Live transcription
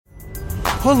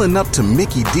Pulling up to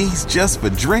Mickey D's just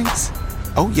for drinks?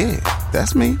 Oh yeah,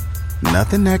 that's me.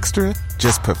 Nothing extra,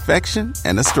 just perfection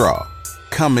and a straw.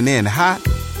 Coming in hot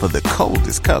for the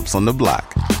coldest cups on the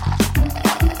block.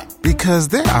 Because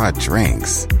there are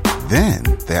drinks. Then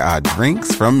there are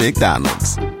drinks from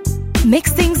McDonald's.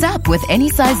 Mix things up with any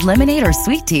size lemonade or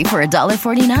sweet tea for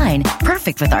 $1.49.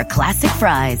 Perfect with our classic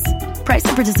fries. Price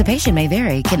and participation may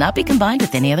vary. Cannot be combined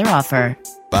with any other offer.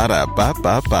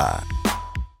 Ba-da-ba-ba-ba.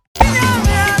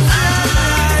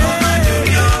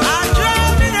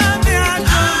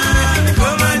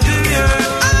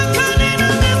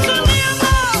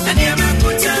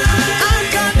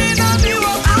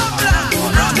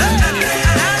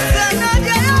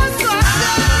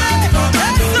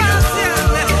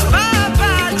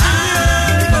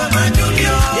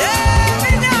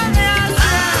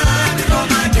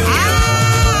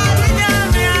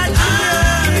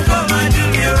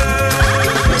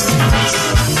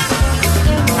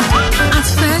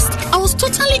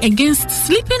 Against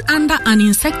sleeping under an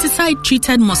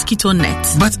insecticide-treated mosquito net.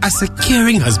 But as a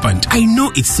caring husband, I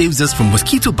know it saves us from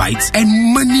mosquito bites and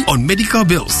money on medical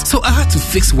bills. So I had to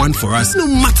fix one for us, no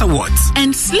matter what.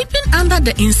 And sleeping under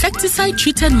the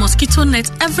insecticide-treated mosquito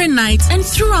net every night and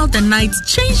throughout the night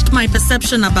changed my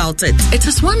perception about it. It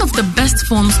is one of the best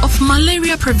forms of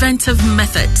malaria preventive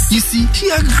methods. You see,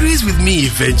 he agrees with me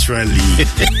eventually.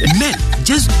 Men,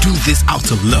 just do this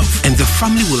out of love, and the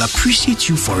family will appreciate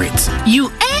you for it. You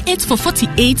air it for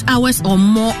 48 hours or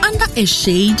more under a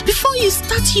shade before you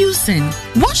start using.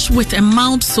 Wash with a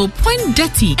mild soap when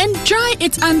dirty and dry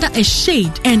it under a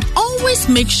shade, and always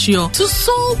make sure to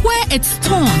sew where it's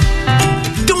torn.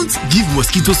 Don't give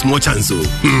mosquitoes more chance.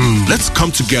 Let's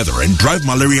come together and drive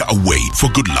malaria away for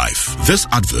good life. This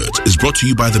advert is brought to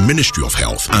you by the Ministry of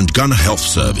Health and Ghana Health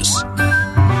Service.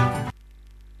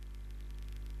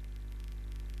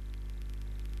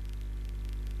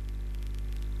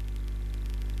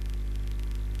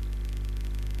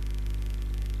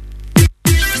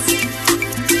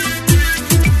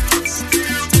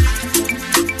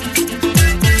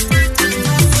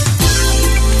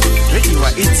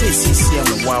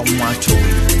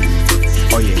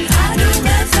 Oh yeah.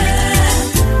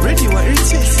 Ready what it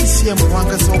says CCM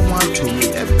wanga so want to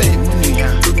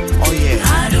oh yeah.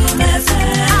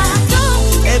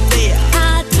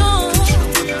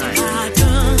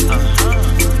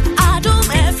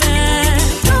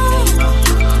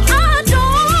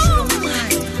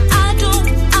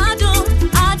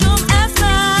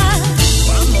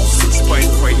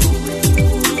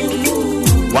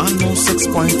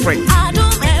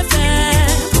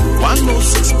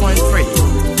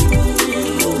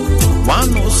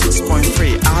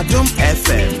 Adom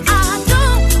FM.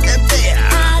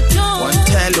 One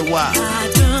tell you what.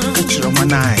 It's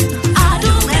Romanine.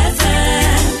 Adom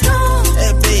FM.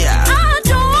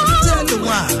 Tell you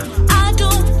what.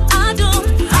 Adom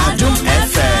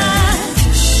FM.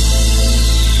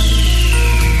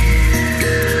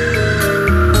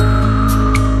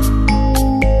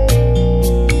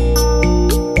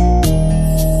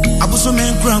 Abuso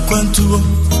men kwan kwantuo.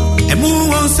 Emu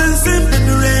won sensen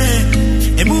bebere.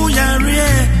 Emu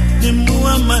yare. Emu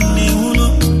amane huno.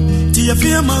 Ti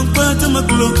afia man kwata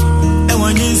maklo. E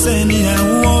wanyin se ni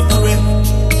awo pore.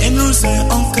 Enu se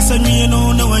onkasa nwie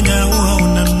no na wanya wo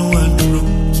na no aduro.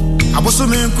 Abuso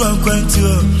men kwan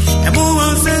kwantuo. Emu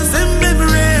won sensen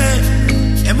bebere.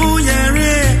 Emu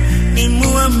yare. Emu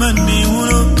amane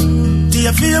huno. Ti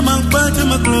afia man kwata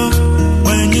maklo.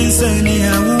 Wanyin se ni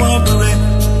awo pore.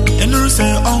 Enu se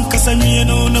onkasa nwie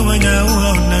no na wanya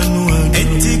wo na no aduro.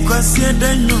 Eti kwasie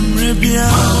danyo mrebia.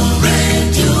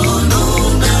 Radio no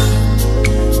na.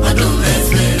 Adom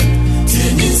FM.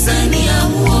 Tieni sani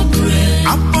awo bre.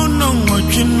 Apono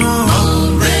mochino.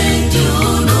 Radio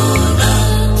no na.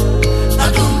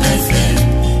 Adom FM.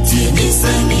 Tieni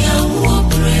sani awo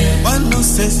bre.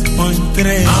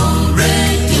 106.3.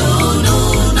 Radio no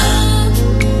na.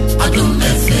 Adom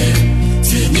FM.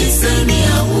 Tieni sani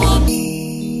awo bre.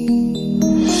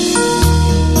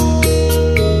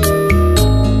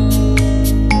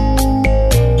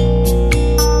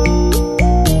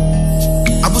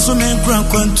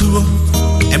 Kwantuo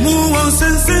emu won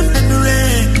sensen bebere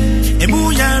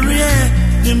emu yare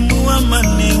emu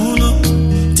amane huno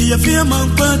ti afia man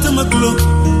kwata maklo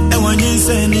e wanyin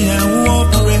se ni awo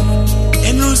pore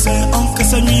enu se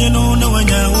onkasa nwie no na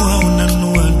wanya wo na no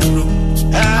aduro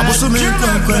abuso men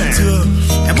kwantuo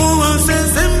emu won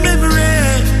sensen bebere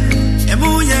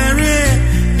emu yare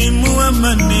emu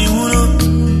amane huno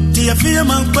ti afia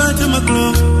man kwata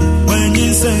maklo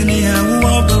wanyin se ni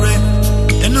awo pore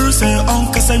enu se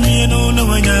onkasa nwie no na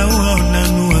wanya wo na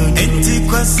no eti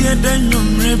kwasie danyo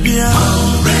mrebia.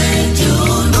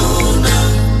 Radio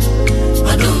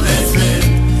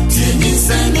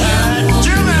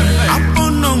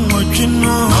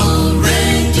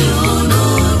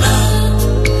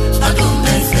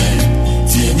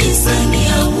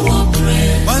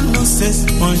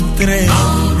 106.3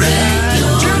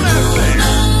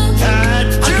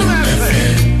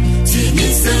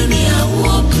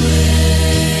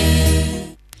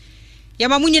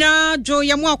 Yamamunyina jo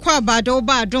yamwa kwa bado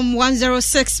badom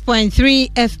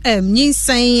 106.3 FM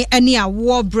nyinsan ani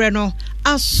awo breno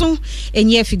aso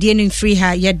enye afidie no free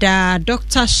ha yeda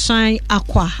Dr. Shine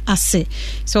Akwa ase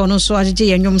so no so agye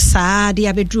yenyom saa de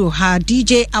abedru ha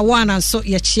DJ Awana so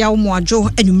ye chia wo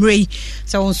adwo anumrei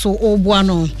so so obua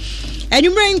no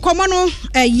anumrei nkomo no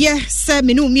ye se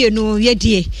menu mienu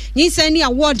yedie nyinsan ni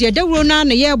award ye dawro na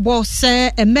ye bo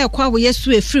se emekwa wo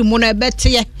yesu efiri mu no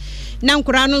ebete na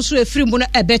nkura no so efiri mu no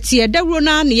ebete dawro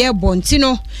na ye bo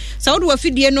ntino sa wodo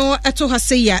afidie no eto ha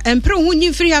se ya empre hu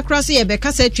nyimfiri akra se ye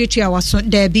beka sa twetwa waso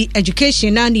dabi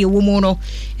education na ye wo mu no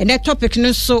ene topic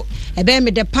no so ebe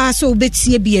me de pass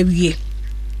obetie bi awie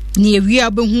ni awie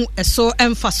abehu eso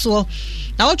emfaso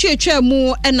na wotwetwa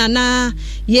mu enana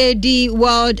ye di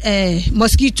world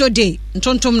mosquito day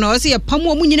ntontom na wose ye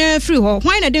pamo mu nyina free ho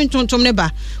hwan na de ntontom ne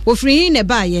ba ofiri ne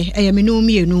ba ye eyamenu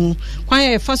mienu kwan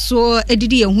ye faso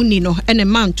edidi ye huni no ene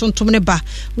ma ntontom ne ba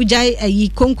wujai ayi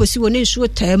konkosi woni nsuo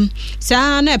tam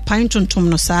saa na pan ntontom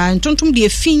no saa ntontom de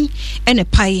fin ene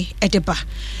pai edeba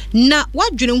na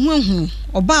wadwene hu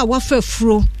oba wafa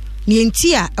furo ni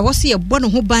enti a wose ye bɔ no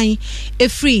ho ban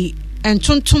efiri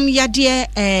entontom yade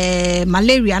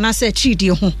malaria na se chidi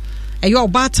ho eyo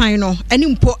obatan no eni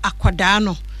mpo akwada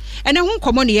no ene ho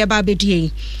komo ne ye ba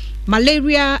bedie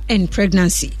malaria and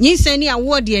pregnancy nyinsen ni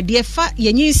award ye de fa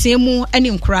ye nyinsen mu eni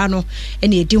nkura no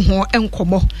eni edi ho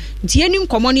enkomo nti eni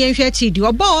nkomo ne yenhwe chidi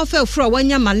oba ofa fura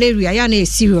wanya malaria ya na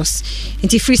serious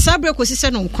nti free sabre ko sise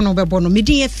no nkono bebo no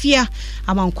medi ye fia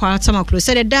amankwa tamaklo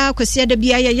se da kwasi da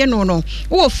bia ye no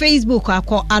wo Facebook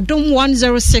akọ Adom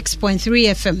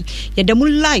 106.3 FM ye da mu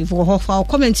live wo ho fa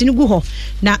comment ni gu ho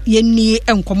na ye ni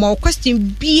enkomo question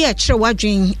bia kire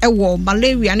wadwen ewo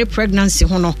malaria ne pregnancy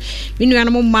ho no minu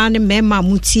anamo ma ne mema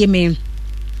mutie me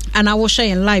ana wo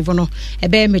share live no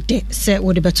ebe me de se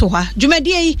wo de beto ha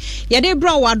dwumadie yi ye de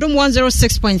bra wo Adom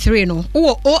 106.3 no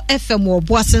wo OFM wo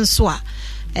boasenso a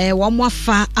wo mo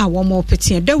afa a wo mo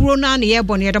petie dawro na ne ye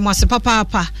bone ye de mo ase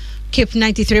papa Cape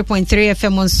 93.3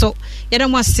 FM onso ye de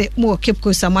mo ase mo Cape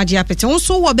Coast amaji apete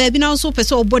onso wo ba bi na onso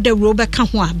pese obo dawro be ka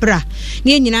ho abra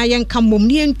ne nyina ye nka mom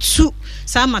ne ntu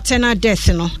sa maternal death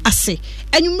no ase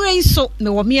anwumre nso me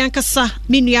wo me ankasa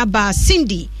menua ba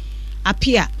Cindy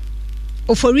apia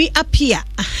ofori apia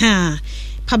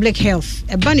public health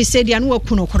ebani said ya no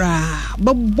wakuno kora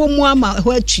bomu ama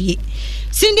ho atwie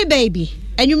Cindy baby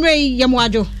anwumre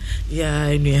yamwajo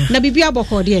ya enua na bibia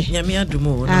boko de nyame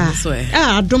adumo na so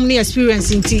adom ne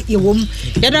experience nti yewom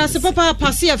yada se papa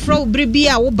pass ya fro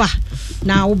brebia wo ba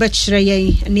na wo be kire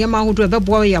ye niam ahodo be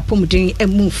bo ya pomden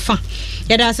emu fa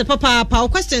yada se papa pa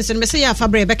questions no me say ya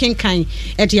fabre be kenkan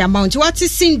e the amount what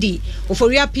is Cindy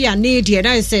ofori apia na de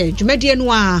na say dwumadie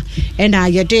no a e na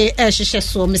yede hyehyɛ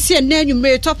so me say na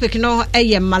anwumre topic no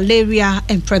e malaria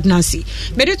and pregnancy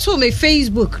me de to me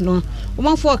Facebook no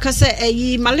one for kase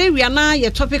e malaria na ye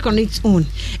topic on its own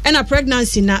and a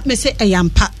pregnancy na me say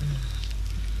ayampa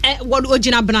what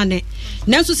ojina banane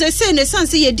nanso say ne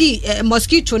sanse ye di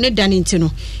mosquito ne danenti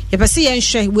no ye pese ye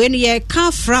nhwe we ne ye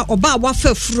ka fra oba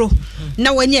wafa furo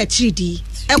na wanya atridi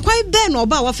ekwan be na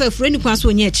oba wafa furo ni kwan so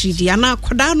wanya atridi ana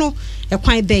koda no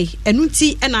ekwan be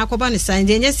enunti na akoba ne san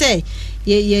de nye say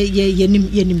ye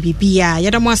nim bibia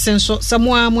ye da mo asenso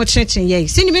samoa mo chenchen ye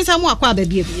sini me samoa kwa ba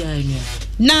bia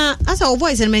na asa o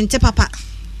voice and mente papa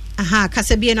aha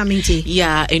kasa bia na mente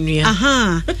ya enua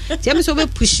aha ti am so be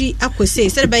pushi akose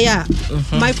se be ya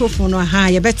microphone aha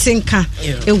ye betinka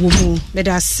ewo mu me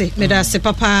da se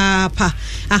papa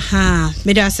aha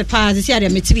me da se pa ti ade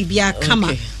meti bibia kama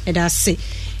me da se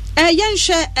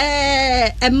yenhwe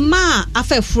ma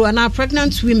afafuru na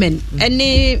pregnant women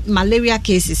any malaria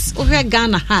cases over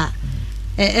Ghana ha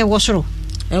wo soro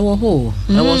wo ho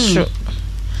wo soro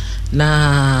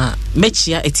na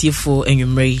mechia etiefo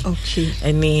enwumrei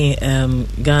any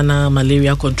Ghana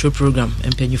malaria control program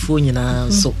empenyifo nyina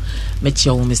so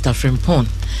mechia wo Mr. Frimpon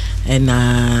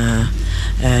na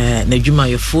dwuma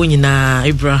yefo nyina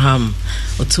Abraham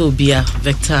Otobia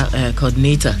vector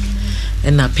coordinator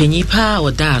na penyipa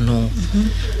oda no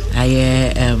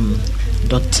aye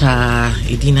Dr.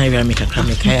 Edina Iramika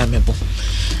Kramekaya mebo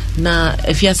na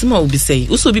if you asema will be say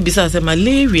also be say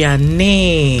malaria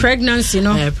ne pregnancy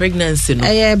no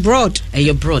broad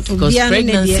because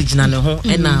pregnancy jina ne ho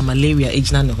na malaria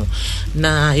ejina ne ho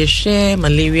na ye share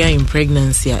malaria in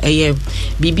pregnancy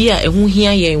bibia ehu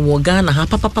hia ye wo Ghana ha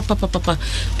papa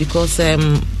because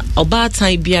oba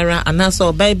time biara anaso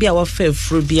oba bia wa fa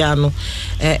fru bia no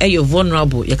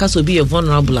vulnerable ye kaso be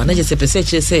vulnerable na je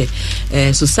say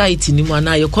society ni mu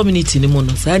na your community ni mu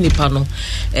no sa nipa no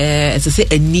say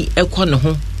ani ekọ ne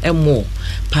ho emo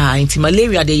pa anti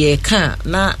malaria de ye ka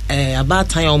na about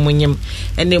time omonyem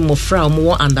ene mo fra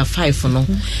mo under 5 no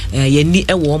ye ni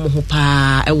ewo mo ho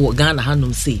pa ewo Ghana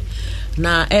hanom sei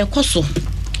na ekoso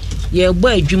ye gbo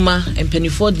adwuma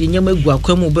empanifo de nyam agu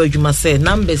akwamu gbo adwuma say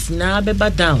numbers na beba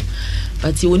down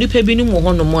but woni pa bi ni mo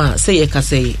ho no mo a say ye ka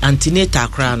say antenatal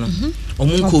kra no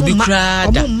omunko bi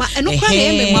kra da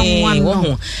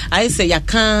I say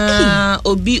yaka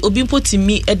obi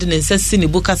potimi edene nsese ne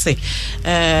boka say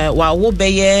wa wo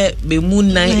beye bemu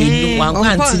nan enu wa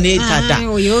antenatal da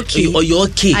oyo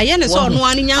okay aye ne so no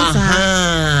anu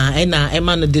nyansa ena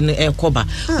ema no de ekoba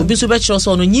obi so be kire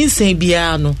so no nyinsan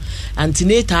bia no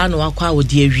antenatal no akwa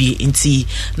wodi awie nti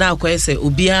na akwa say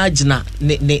obi agina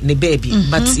ne baby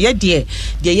but ye de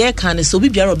ye kan so obi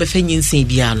biara obefa nyinsan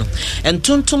bia no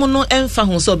entontom no fa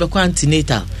ho so be kwa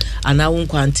antenatal ana won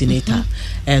kwa antenatal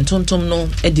entontom no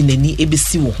edinani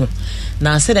ebesi wo ho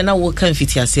na said na wo kan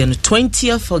fitiase no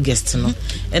 20th August no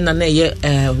ena na ye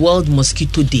World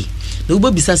Mosquito Day na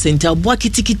ubo bisa senti abo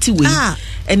kitikiti we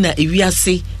ena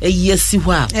ewiase eyesi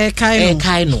ho a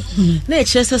kai no na e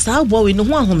kire se sa abo we no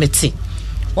ho ahomete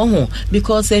wo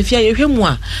because if ya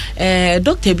yehwemu a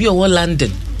doctor bi o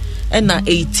London ena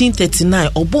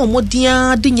 1839 obo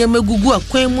modia de nyamagugu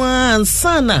akwan mu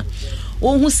ansana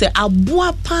ohun se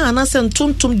aboa pa na se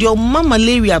ntontom de o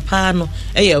malaria pa no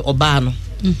eye oba no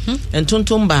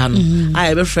ntontom ba no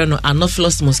I be friend no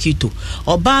Anopheles mosquito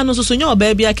oba no so nya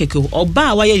oba bia keke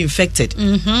oba wa ye infected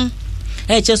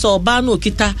cheso oba no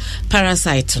kita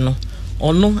parasite no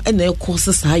ono ena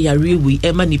cause sa yare we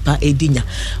ema nipa edinya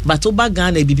but oba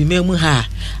Ghana bibimemu ha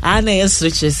ana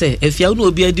yesreche se efia no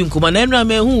obi adi nkoma na enra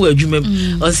ma hu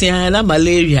adwumam osia na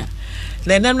malaria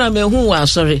na enra ma hu wa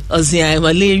sorry osia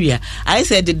malaria I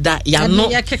said that ya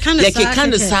no ya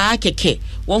kekane sa keke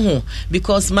wo hu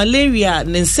because malaria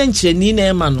ne nsenche ni na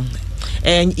ema no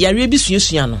yare bi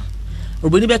sunsua no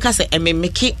oboni be ka say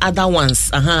ememeke other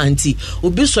ones anti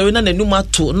obi sori na nanum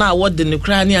ato na awode ne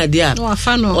kra ne ade a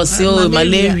o se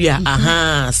malaria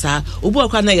sa obi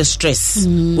akwa na ye stress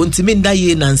ontimi nda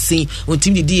ye nansi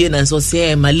ontimi di ye nansi o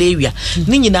se malaria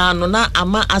ni nyina no na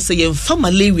ama ase ye mfa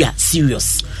malaria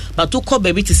serious but to call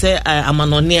baby to say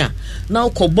amanonea na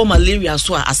ko malaria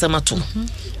so asemato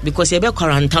because you be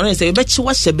quarantine say you be chi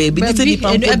washe baby ni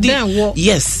pampo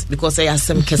yes because I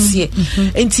asem kese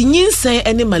enti nyinsan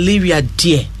ene malaria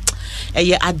die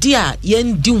eye ade a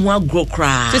yen di ho agro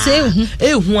kra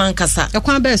ehu ankasa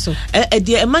ekwan be so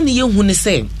de e ma ne yehu ne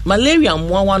say malaria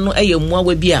moawa no eye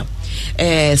moawa bi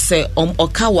a say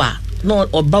okawa no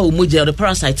oba omoja the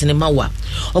parasite ne mawa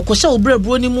okosha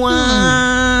obrabro ni mu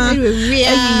a yi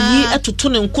atoto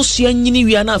ne nkosua nyini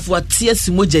wi na afu atia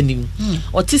simoja ni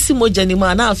otisi moja ni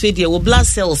ma na afi de wo blood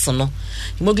cells no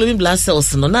hemoglobin blood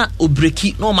cells no na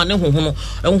obreki no ma ne hohono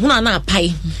ehunu na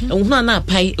apai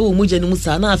e moja ni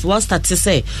musa na afi wa start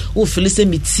say wo feel say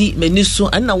miti maniso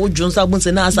na wo dwonso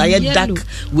abonse na asa ye dark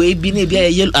we bi na bia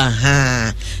yellow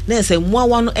na say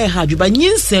muawa no ha dwuba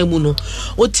nyinsan mu no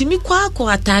otimi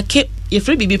kwa atake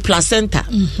yefre bibi placenta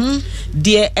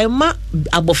de ema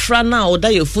abofra na oda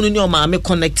yefunu ni o ma me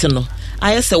connect no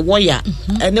ayese wire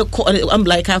ene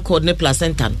umbilical cord ne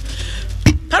placenta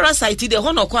parasite de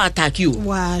hono ko attack you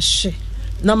wash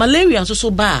na malaria so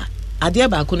ba ade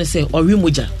ba ko ne se ori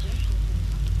moja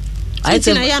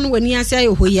ayete na ya no wani ase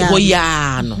ayo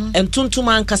hoya no entontom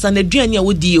ankasa na duane a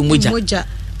wodi ye moja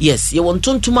yes ye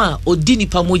wontontom a odi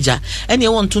nipa moja ene ye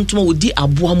wontontom a odi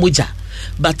aboa moja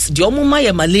but the omuma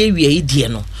ya malaria idie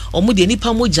no omu de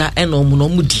nipa moja ena omu no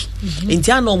mudi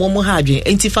enti ana omu ha adwen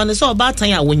enti fa ne so oba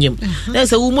tan a wonyem na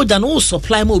se wo moja no wo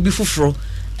supply ma obi foforo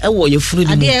ewo ye furu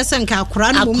ni ade ese nka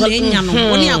akora no mo nya no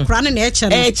woni akora no na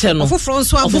eche no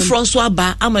ofoforo nso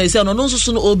aba ama se no nso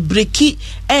so no obreki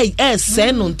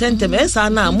se no tentem esa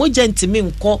na moja ntimi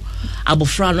nko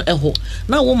abofra no eho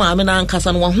na wo maame na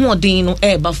ankasa no wa hoodin no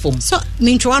eba fom so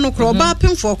nintwa no kro ba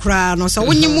pemfo kra no so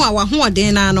wonyemu a wa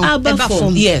hoodin na no eba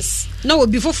fom yes na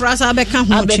obi foforo asa abeka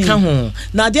ho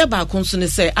na ade ba konso ne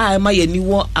se a ma ye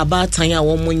niwo abatan a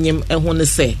wo monyem eho ne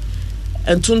se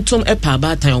entuntum epa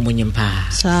abatan o monyem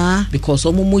pa because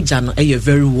o moja no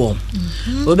very warm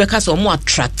we be ka se o mo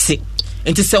attract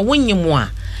enti se wonyem a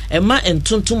ema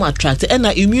entontom attract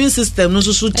na immune system no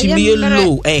so timi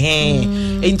low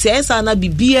enti esa na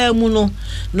bibia mu no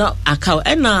na akaw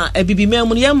na bibima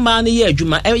mu ye ma na ye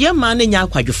adwuma ye ma na nya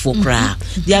akwadwefo kra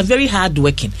they are very hard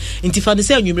working enti fa de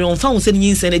say anwumre on fa wo se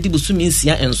nyinsa na di busumi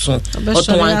nsia enso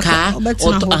otonwanka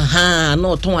na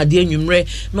oton ade anwumre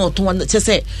na oton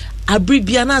se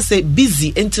abribia na say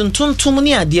busy entontom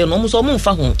ne ade no so mo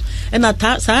mfa ho na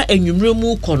ta sa anwumre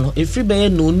mu kono efri be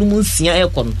no onum nsia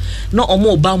ekono na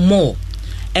omo ba mo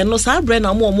eno sa bre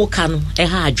na mo ka no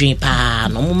ha adwen pa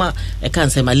no mo ma kan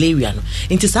say malaria no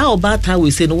nti sa oba ta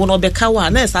we say no wo no be ka wa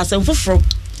na sa sem foforo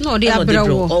no dey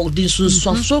abrewo o di so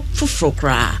foforo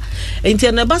kra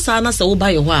nti na ba sa na sa wo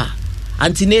ba ye ho a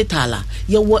antenatal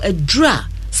ye wo adura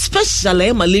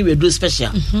special malaria do special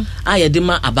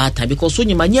ayedema abata because so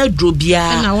nyima nya dro bia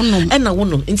ena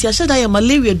wonom nti a sheda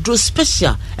malaria do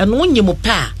special eno wonyim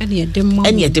pa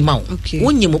ene edema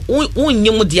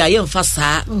wonyim dia ye mfa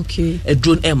saa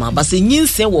edro ema ba se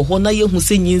nyinsen wo ho na ye hu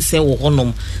se nyinsen wo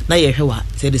honom na ye hwewa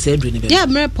se de se edro ni be ya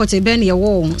me report ben ye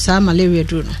wo saa malaria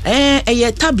dro no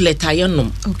ye tablet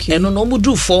ayenom eno no mu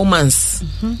do 4 months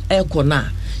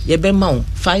ekona ye be ma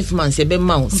 5 months ye be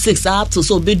ma 6 up to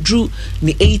so be drew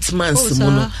ni 8 months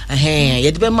mu no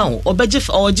ye be ma obeje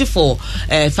for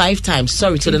 5 times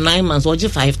sorry to the 9 months oje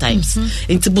 5 times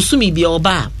into busumi bia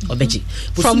oba obeje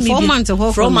from 4 months to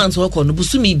 4 months ho no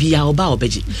busumi bia oba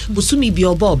obeje busumi bia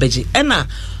oba obeje ena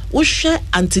wo hwe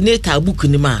antenatal book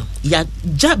ni ma ya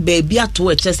ja baby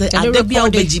ato echese ade bia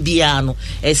obeji bia no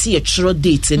esi ye tro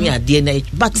date ni ade na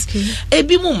but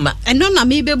ebi mu ma eno na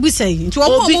me bebu say nti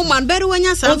wo man bere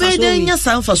wanya san fa so we nya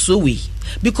san fa so we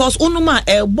because onuma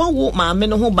egbo ma me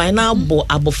no ho ban na abo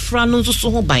abofra no nso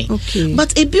so ho ban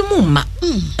but ebi mu ma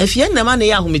afia na ma na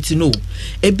ya ahometi no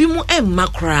ebi mu emma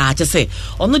kra chese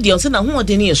ono de on se na ho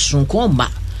ode ne yesunko ma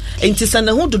enti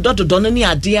sana ho dodo no ni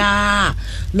adea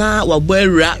na wabo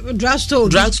awura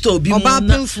drugstore bi mu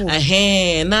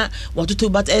na watoto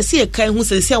but ese e kan hu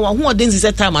se wa ho ode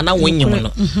nzise time na wonyem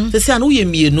no se na wo ye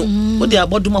mienu wo de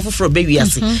aboduma foforo be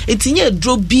wiase enti nya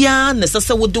dro bia na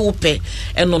sese wo de wo pe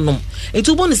enonom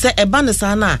enti bo ne se eba ne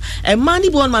sa na e mani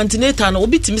bo on mantinata no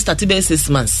obi timi start be 6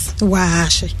 months wa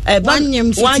she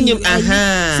wanyem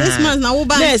 6 months na wo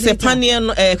ba na se panie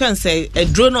no kan se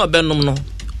dro no obenom no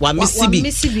wa misibi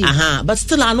but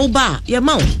still anu ba ye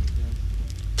ma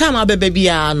time abebe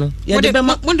bia no ye de be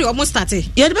ma when do almost start ye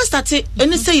de be start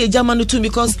any say ye German too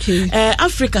because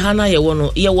Africa hana ye wo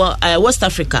no ye West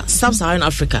Africa Sub-Saharan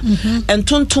Africa and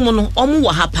tontom no omo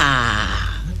wa ha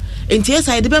pa enti yes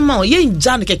ye de be ma ye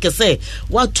njan keke say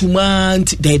what 2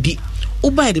 months dabi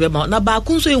uba ye de be ma na ba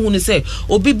kun so ye hu ni say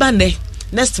obi ba ne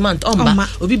next month omba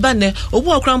obi ba ne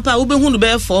obu okrampa obi hu no be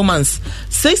 4 months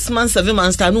 6 months 7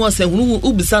 months ta no say hu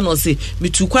ubisa no say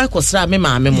mitu kwa kwosra me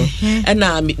maame mo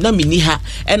na mini ha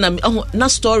na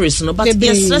stories no but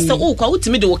yes say o kwa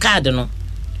utimi de wo card no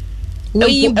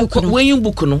when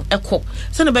book no ekọ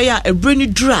say na be ya ebreni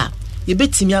dura ye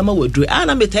betimi ama wadru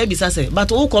na meta bisa say but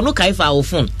o ko no kai fa wo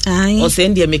phone o say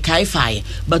ndie me kai fa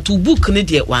but u book ne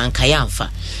de wan kai amfa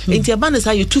enti aba ne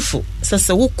say yetufo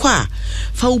sese wo kwa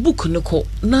fa u book ne ko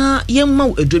na ye ma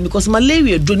wadru because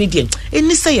malaria dro ne de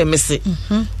eni say ye mese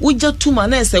wo ja tuma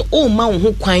na say o ma wo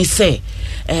ho kwan say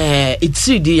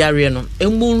etiri di yare no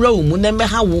emu nra wo mu na me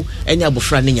ha wo enya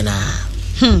bofra ne nyina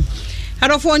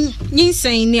adofo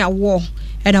nyinsen ni awo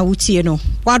and I would see no.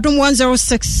 Wadum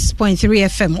 106.3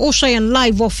 FM. Also on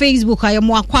live on Facebook. I am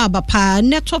Wakwaba pa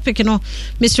net topic no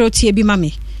Mr. Otiebi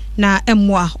Mami. Na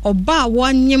emwa oba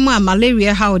wanyema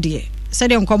malaria how dear.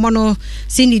 Said on common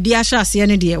sini diasha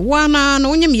siene dear. Wana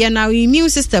no nyem na immune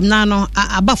system na no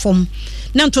abafom.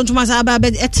 Na ntontuma sa aba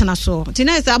etena so.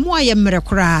 Tina sa mo ayem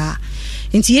merekra.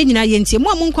 Nti ye nyina ye nti mo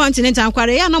amon continent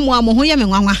ankware ya na mo amoho ye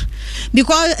menwanwa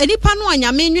because enipa no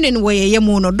anyame nwene no ye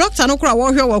mu no doctor no kura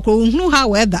wo hwe wo kro hunu ha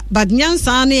weather but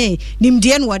nyansa ne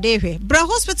nimdie no wode hwe bra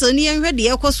hospital ni enhwe de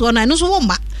ekoso na no so wo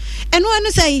ma eno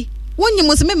say wonyi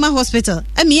mo se me ma hospital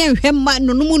emi enhwe ma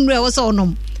no no mu nru e wo so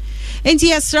onom enti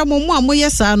yesra mo mo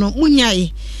amoyesa no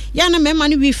munyae ya na me ma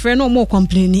no bi frɛ no mo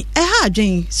complain ha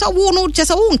adwen so wo no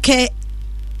chese wo nke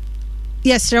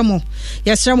yes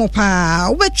remo pa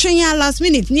ubetwen ya last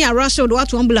minute ni a rush do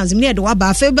what ambulance ni e do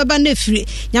aba fa beba na free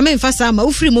nyame mfa sa ma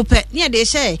ufiri mo pe ni e de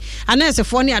hye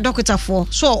anesefo ni a doctor fo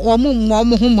so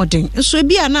omo ho modern so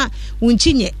bia na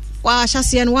wonkinye wa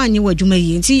hyase no wanye wadwuma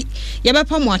yi nti ye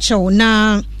bepa mo achew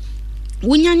na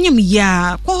wonyanyem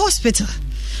ya kwa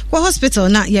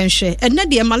hospital na yenhwe na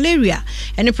de malaria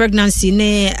and pregnancy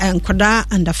ne nkoda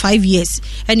under 5 years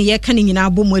and ye kan nyina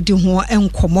abomodi ho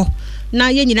enkomo na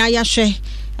ye nyina ya hwe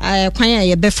kwan a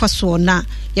yɛbɛfa so na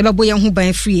yɛbɛbɔ yɛn ho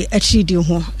ban free akyidi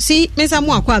ho si mensa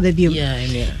mo akwa babiem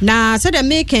na sɛ da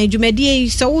make dwumadie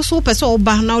sɛ wo so pɛ sɛ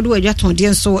oba na wo de wadwaton de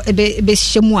nso be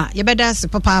hyɛmu a yɛbɛda ase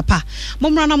papa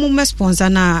momra na mo sponsor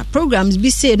na programs bi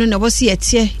say no na wo se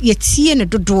yɛtie ne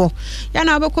dodoɔ ya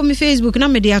na wobɛkɔ me Facebook na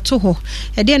me de ato hɔ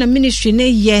ɛde na ministry ne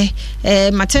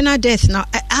yɛ maternal death na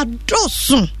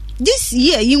adoso this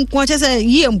year yinkwa chese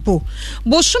yempo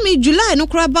bo shumi July no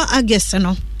kura ba August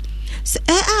no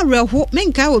reho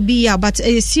menka obi ya but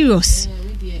serious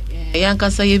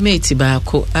yankasa ye mate ba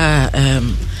ko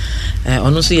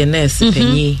ono so ye nurse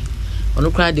panyi ono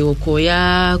kura de ko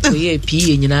ya ko ye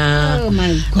PA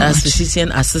nyina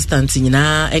physician assistant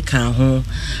nyina e kan ho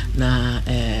na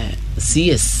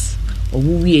CS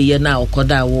owu wie ye na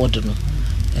okoda award no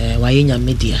wayenya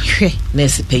media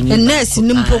nurse panyi nurse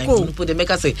nimpoko nipo de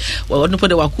make say ono po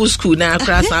de waku school na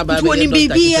akra sa ba be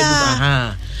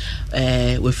doctor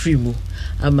we free mu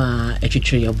ama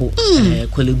etwetweyebo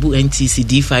Kolebu NTC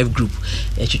D5 group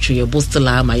etwetweyebo still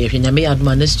ama ye hwenya me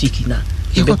aduma next week na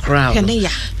the crowd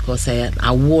because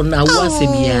I won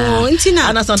asemia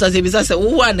ana sometimes e bisa say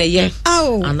wo na ye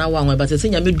ana wa won but say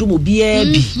nya me dumo bia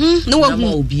bi na wa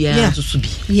hu bia so bi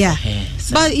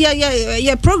but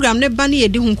yeah program ne ba ne ye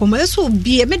di hu komo eso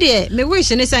bia me de me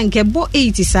wish ne say nke bo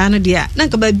 80 sa no de na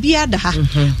nka ba bia da ha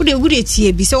wo de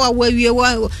tie bi say wa wie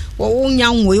wo nya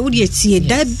nwo wo de tie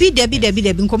da bi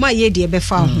nkomo aye de be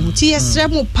fa ho ti yesre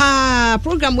mo pa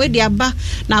program we de aba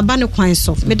na aba ne kwan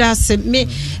so me da se me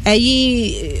ayi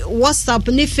WhatsApp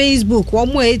ni Facebook wo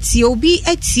mo etie obi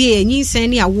etie nyinsan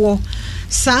ni awo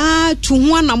sa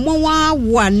tuwa na mowa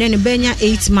wa ne benya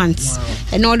 8 months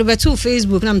and all over to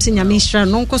Facebook na msenya ministra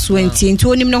no nkoso antie nti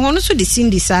onim ne ho no so de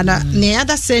Cindy sada ne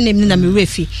other surname na me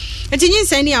refi enti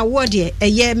nyinsan ni awo de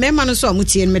eye mema no so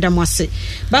amutie ne medam ase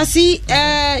basi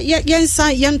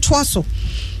yensa yentoa so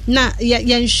na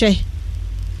yenhwe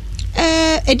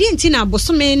edi enti na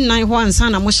bosome nan ho ansa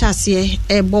na mo hyase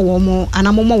ebo wo mo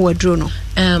anamomo wadro no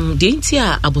de enti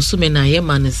a abosome na ye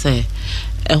man say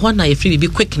ehwa na ye free bi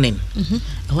quickening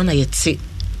ehwa na ye te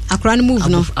akra no move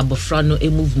no abofra no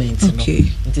movement no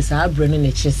it is our brain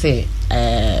na che say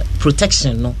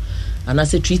protection no and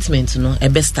as a treatment no e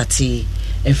best start e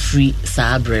free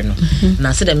sa brain no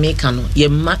na say the make no ye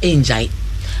ma enjoy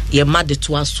ye ma de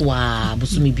to asoa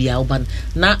bosumi bia oban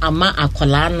na ama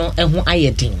akola no eho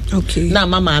ayedin na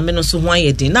ama maame no so ho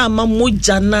ayedin na ama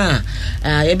moja na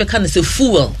ye be kan say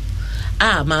fuel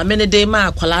maame ne de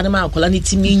ma akola ne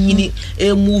timi nyini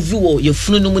move wo ye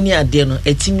funu no mu ni ade no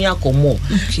etimi akomo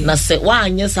na se wa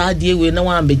anye sa ade we na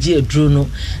wa ambeje aduro no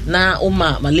na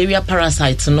uma malaria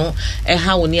parasite no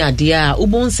ha wo ni ade a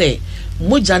ubon se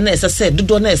moja na se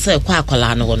dodo na se kwa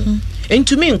akola no no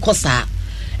entumi nkosa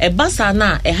ebasa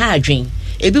na ha adwen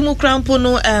ebi mu krampo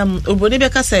no obone be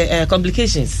ka se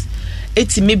complications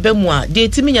etimi bemu a de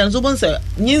etimi nya nzo bon se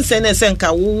nyinse na se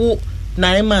nka wo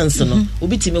 9 months no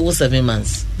obitimi wo 7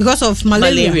 months because of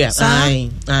malaria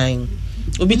aye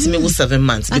obitimi wo 7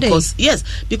 months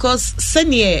because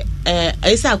senior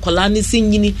aisa akola ni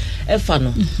sinyini efa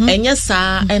no enye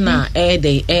saa na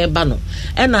dey eba no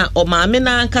na o maame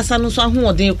na nkasa no so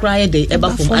ahoden kra dey eba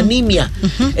fom anemia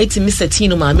etimi setting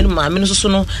no maame no so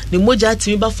no ne moja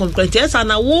atimi ba fom kra esa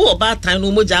na wo oba tan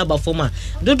no moja aba fom a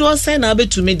dodo sen na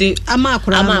betumi de ama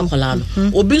akola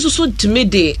no obi so timi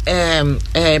de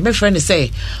my friend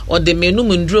say o de menu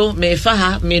mundro me fa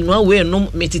ha menu awe no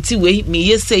metiti we me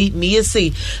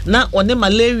yesei na one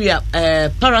malaria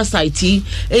parasite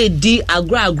di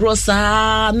agro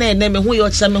sa na me ho yo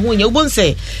cha me ho nya ubon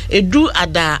say edu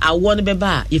ada awo ne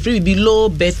beba if we be low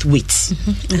birth weight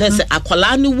let's say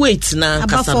akola ni weight na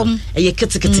kasa e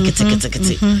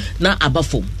kete na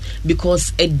abafom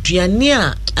because eduane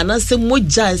a anase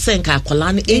moja se nka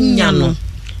akola ni enya no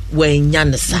we nya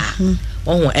ne sa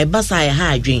ohun eba sa ya ha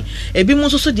adwen ebi mo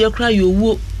so de kra yo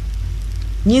wuo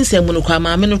nyinse mu no kwa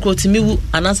maame no kro timiwu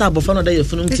anasa abofra no da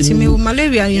yefunu timiwu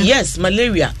malaria yes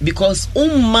malaria because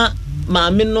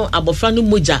maame no abofra no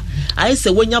moja ai se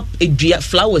wonya edua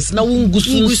flowers na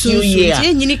wongusu ye a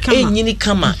enyini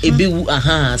kama ebewu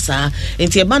sa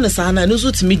enti eba no sa na no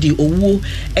so timi di owuo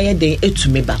eye den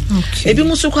etume ba ebi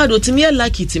mu so kwa do timi ya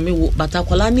lucky timiwu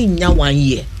batakola ni nya 1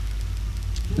 year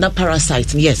na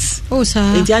parasite yes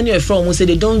sir enti anyo from say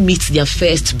they don't meet their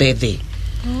first birthday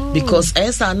because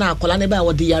esa na akola ne ba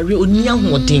wo de yare oni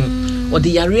ahoden wo de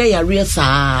yare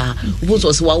saa wo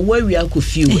so wa wawi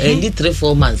akofiu and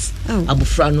 3-4 months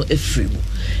abofra no efrimu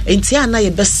enti ana ye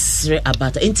besre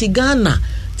abata enti Ghana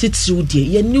titiri de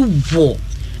ye ni wo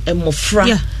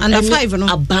emofra under 5 no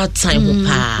about time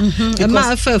pa ma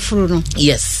afafuru no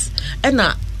yes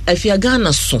ena afia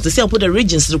Ghana so say put the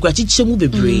regions to kwachiche mu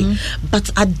bebre but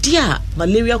adia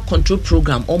malaria control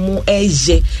program omo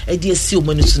eje e de esi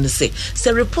omanu so ne say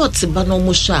report ba no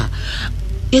mo sha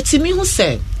yetimi hu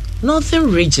say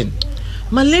northern region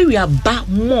malaria ba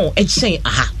more echen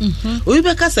aha oyi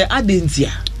be ka say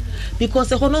adentia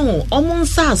because ehono ho omon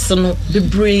sas no be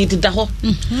braid da ho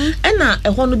ena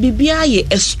ehono bibia ye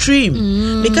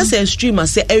extreme because extreme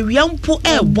as say awiampo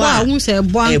ebo a hu say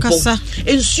ebo ankasa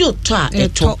ensuo to a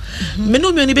eto me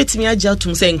no me oni betimi agya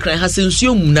tum say nkran ha say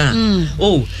ensuo mu na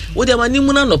oh wo de mani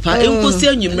mu na no pa enkosi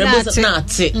anwumre bo na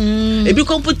ate ebi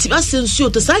kompoti as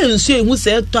ensuo to say ensuo ehu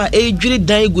say eto a edwiri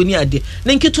dan egoni ade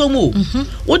na nketo mu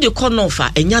wo de kono fa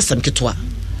enya sam keto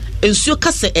ensuo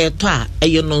kase eto a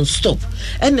eye non stop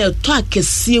ena eto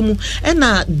akese mu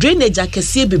ena drainage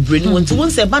akese bebre ni wonti won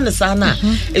se ba ne sa na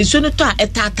ensuo ne to a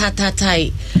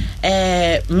etatatai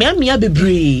memia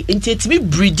bebre enti etimi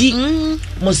breedi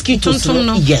mosquitoes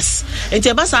no yes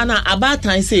enti ba sa na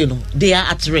abatan say no they are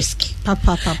at risk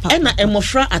papa ena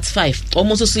emofra at 5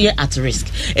 almost so ye at risk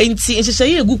enti enhyehyɛ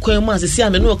ye egu kwan mu asese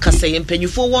ame no kasa ye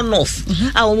mpanyufo one off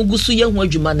a wo gusu ye ho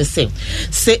adwuma ne se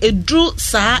edru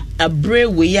sa abre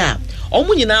we ya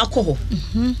omu nyina akɔ ho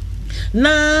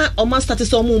na omo start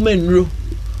so omo menro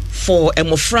for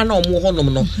emofra na omo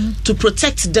honom no to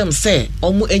protect them say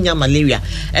omo enya malaria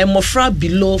emofra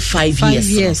below 5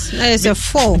 years na is a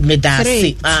 4 3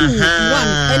 2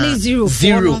 1 any 0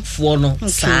 4 no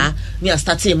sa me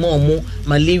start e omo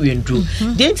malaria ndru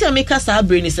the enti make us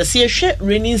abre ni say hwe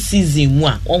rainy season mu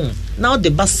a now the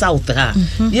bus south ha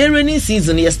ye rainy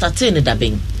season ye start in da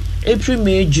ben April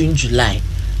May June July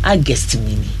August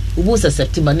mini ubu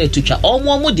September na etutwa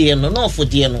omo de no na ofo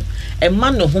de no e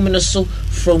man no home no so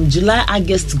from July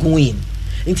August going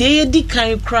nti ye di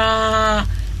kan kra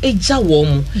eja wo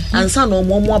mu ansa na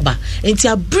omo aba nti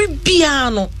abribia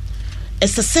no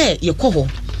esese ye kɔ ho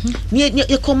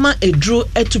ye koma edro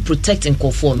to protect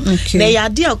nkofo no na ya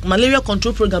de malaria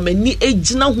control program ni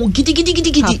ejina ho gidi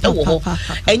e wo ho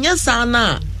enya sa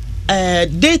na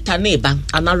data neighbor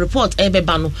and a report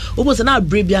ebeba no obo na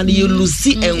abrebia no you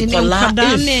lose enkola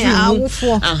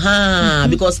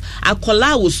because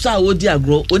akola wo so a odi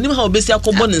agro onim ha obesi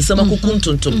akobo ne nsem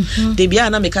akokuntuntum de bia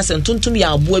na meka se ntuntum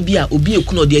ya aboa bi a obi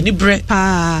ekunu de ani bre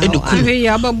edukunu ahwe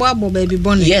ya babo baby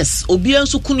bonnet yes obi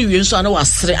enso kunu wie nso ana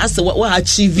wasre ase wa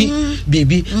achieve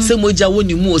baby se moja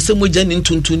woni mu se moja ne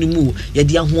ntuntum ni mu ye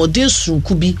de ahoden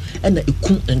sunku bi na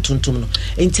eku ntuntum no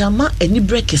enti ama ani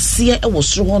bre kese e wo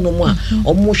soro hono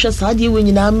omo hwe saade we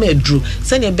nyina madru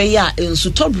se ne be ya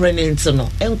ensu tobrenent no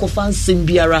enkofa nsem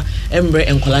biara emre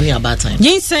enkola ne abatan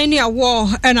yinsan ne awo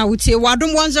na wutie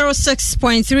wadom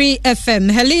 106.3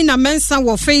 FM Helena Mensa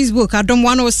wo Facebook adom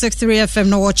 106.3 FM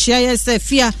no wo chia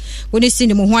yesafia woni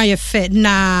sini mo ho ayefe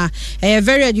na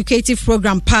very educative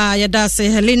program pa yada se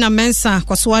Helena Mensa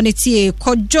kwaso ne tie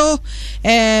kojo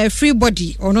free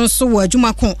body ono so wo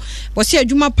adwuma ko wo se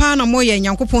adwuma pa na mo ye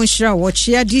nyankopon hira wo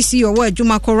chia DC wo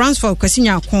adwuma ko for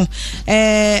kwasinya ko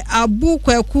abu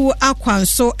kwaku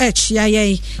akwanso echia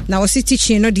ye na wasi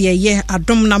teaching no de ye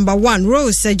adom number 1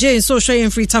 Rose J so show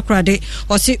free takrade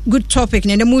wasi good topic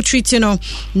ne mu treat no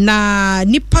na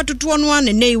nipa dodo no an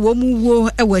ne wo mu wo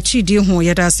e wachi di ho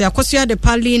ye da se akoso ya de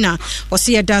Palina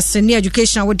wasi ye da se ne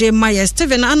education wo de Maya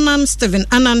Steven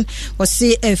Anan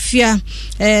wasi efia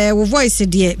wo voice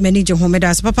de manager ho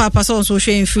medas papa so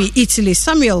show free Italy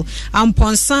Samuel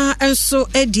Amponsa enso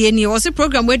edie ni wasi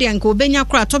program we anko benya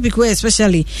kra topic we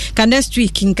especially ka next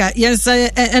week nka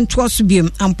yensa entwas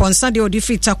biem amponsa de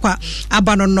odifita kwa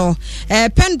abano no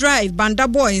pen drive banda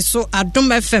boy so adom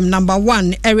FM number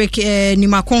 1 Eric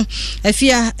Nimakon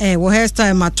afia wo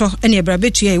hairstyle mato ene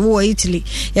ebrabetu ye wo Italy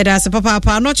ye da se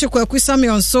papa no chekwa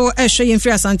kusamion so ehwe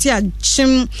yemfiri asante a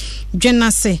chim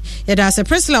dwenase ye da se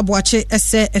Priscilla Boache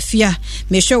ese afia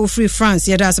me show free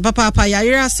France ye da se papa ya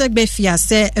yira segbe fia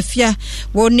se afia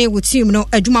wo ne wo team no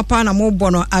adwuma pa na mo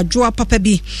bono adwoa papa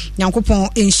bi nyankopon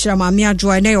enhyira maami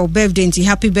adwoa na your birthday nti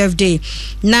happy birthday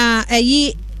na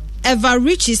eyi Eva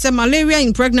Richie say malaria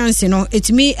in pregnancy no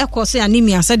etimi ekose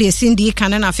anemia say de sindi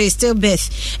kan na face still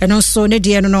birth and also ne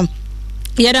de no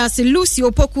yada se Lucy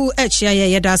Opoku echia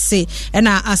yada se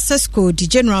na Accessco di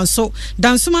general so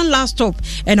Dansuman last stop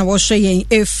and was showing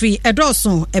a free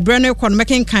edoso e brand kon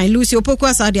making kind Lucy Opoku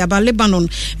asade aba Lebanon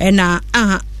na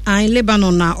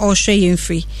Lebanon na all showing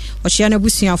free Ochiana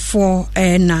busuafo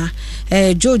na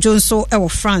Jojo so e wo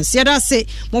France yada se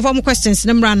mo fa mo questions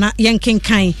number na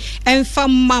yenkenkan emfa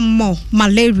mammo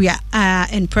malaria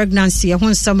and pregnancy e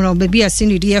hon samro baby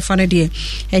asini de e fa na de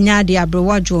enya de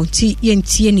abrewadwo ti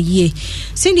yentie ne ye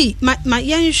sindi ma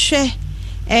yenhwe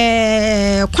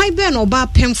kwai be no ba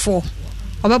pemfo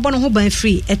obebo no ho ban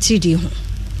free etidi ho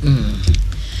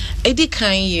Edi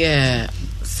kan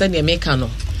send make no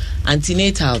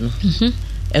antenatal no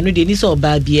eno de ni so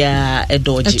oba bia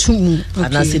edoje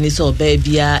anase ni so oba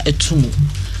bia etumu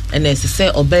ene se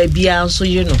oba bia nso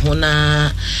ye no ho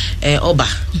na oba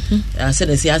ase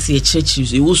na se ase church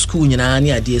e wo school nyina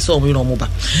ne ade so omo no omoba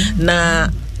na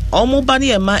omoba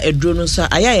ne ma edro no so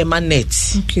aya ye ma net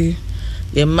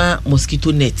yema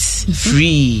mosquito net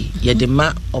free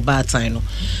yedema oba tan no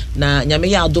na nyame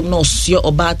ya adom na osue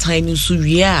oba tan no so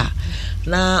wie a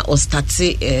na o start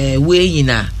we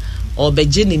yina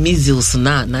obeje ni measles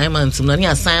na 9 months na ni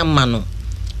asan ma no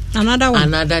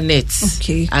another net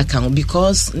account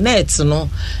because net no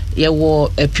ye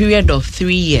wo a period of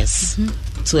 3 years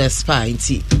to expire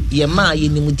nti yema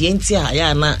yenimu de nti a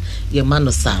ya na yema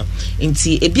no sa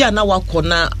nti ebia na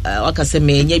wakona wakase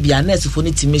menya bia nurse fo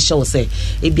ni timi show say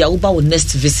ebia wo ba wo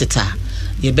next visitor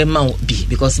ye be ma bi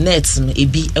because net no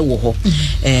ebi ewo ho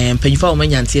mpanyfa wo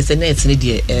manya nti say net ne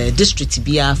de district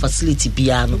bia facility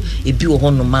bia no ebi wo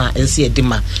ho no ma ense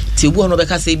edema ti ebu no be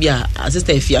ka say bia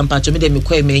sister efi ampa cho me de me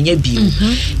kwa menya bi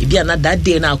ebia na that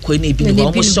day na akwa na ebi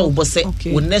no wo show bo say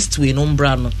wo next way no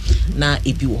mbra no na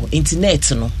ebi wo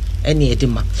internet no any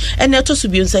edema and eto so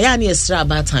bi nsa ya na estra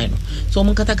about time no so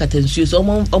omo kata nsuo so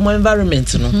omo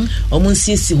environment no omo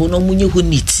nsiesi ho no munye ho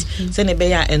neat se ne be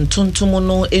ya entontom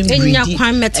no embridi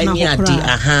eni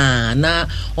ade na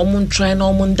omo try na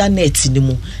omo nda net ni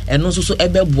mu eno so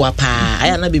ebeboa pa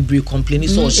aya na bebre complain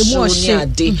so show ni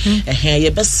ade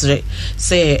ye besre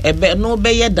se ebe no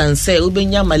be ye danse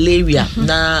obenya malaria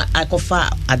na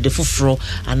akofa ade foforo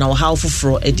ana o how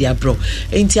foforo e dia bro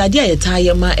enti ade ayeta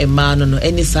ye ma ema no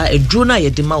eni sa edro na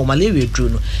yedema o malaria edro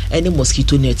no any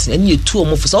mosquito net any etu o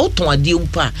mo for so ton ade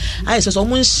mpa I say so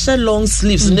mo nse long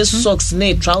sleeves ne socks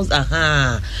ne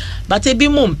trousers but e bi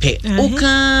mo mpe o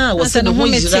ka wo se no ho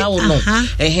jira o no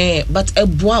but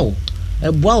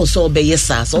eboa so be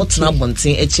yesa so tena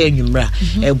bonten eche anwumra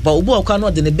eboa obo akwa no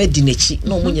de ne bedi nechi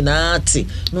no mo nyina ate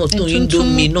no to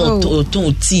indomie no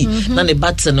to tea na ne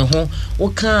batte ne ho o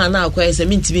ka na akwa se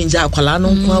mintibi nja akwala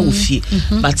no nko awofie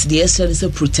but the essence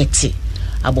is protect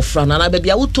abofra na ba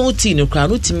bia woton tea no kra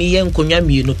no timi ye nkonwa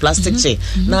mienu plastic chair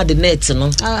na the net no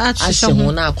ahye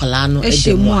ho na akwala no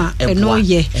edemu eno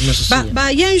ye ba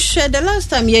yen hwe the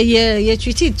last time ye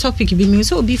treated topic bi mi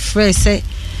so be fresh say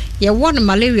ye won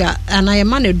malaria ana ye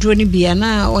man edro ni bia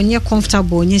na onye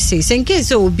comfortable onye say in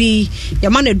case obi ye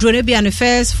man edro ni bia no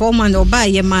first 4 months oba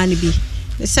ye man bi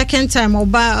the second time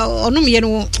oba onum ye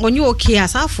no onye okay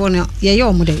asafo no ye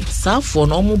omude safo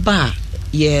no omu ba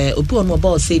ye obi ono ba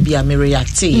o say bia me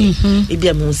react e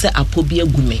bia me say apobi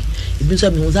agume e bi so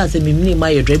me hu say me mini ma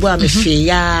ye dro e bia me fe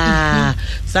ya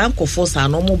san kofo sa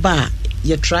no omu ba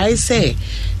ye try say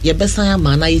ye besan ya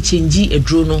ma na ye change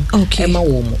edro no e ma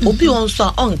wo mo obi on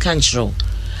so on kan chiro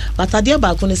but ade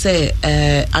ba ko ne say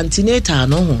antenatal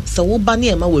no ho so wo ba na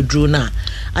e ma wedro na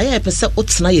aya e pese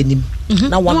otena yanim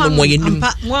na wano mo yanim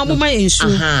mo ma ensu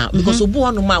because obu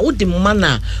wano ma wo de ma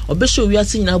na obehwe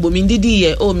wiase nyina bo mi ndidi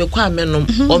ye o me kwa menom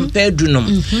ompa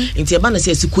adunom nti e ba na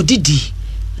say sikodidi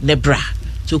ne bra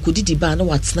so kudidi ba na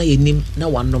watena yanim na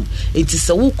wanom enti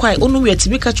se wo kwai onu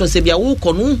wetimi ka cho se bia wo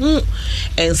kɔ no hu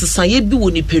ensesa ye bi wo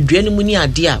ni pedua ne mu ni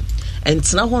ade a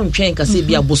entena ho ntwen ka se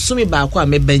bia bosome ba akwa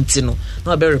mebenti no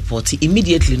na be report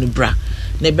immediately no bra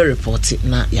na be report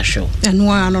na ya hwe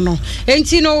eno no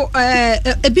enti no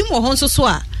ebi mo ho nso so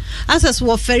a access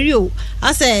wo ferio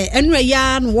ase enu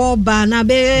ya no wo ba na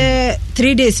be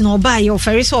 3 days no ba ye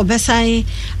oferi so obesan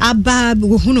aba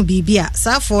go hunu bibia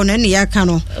safo na ne ya ka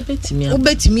no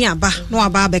obetimi aba no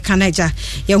aba be kanaja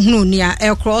ye hunu ni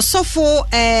a crossofo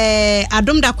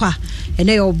adom dakwa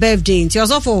ene your birthday nti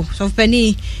osofo so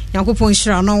pani yakopon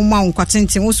shira no ma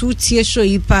nkwatente wo so tie show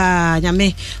yi pa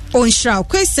nyame on shira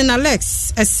question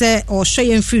Alex ese o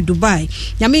hwe free Dubai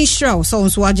nyame shira so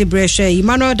so waje breshe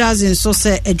Emmanuel Dazin so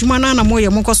se adwuma na moye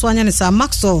monkoso anya ne sa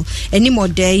Maxwell eni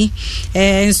modey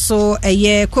so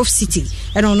ye Cof City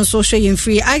and on so hwe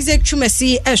free Isaac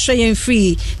Chumesi hwe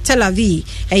free Tel Aviv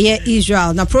ye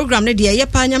Israel na program ne de ye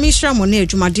pa nyame shira mo na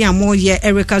adwuma de amoye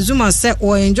Erica Zuma se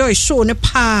o enjoy show ne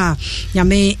pa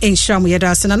nyame enshira mo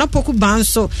yeda se na poku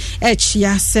banso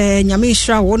echia se nyame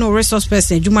enshira wo no resource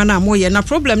person adwuma na amoye na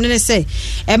problem ne say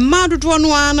e ma dodo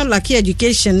no an like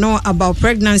education no about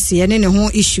pregnancy and ne ho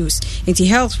issues into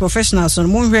health professionals on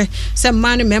monhwe se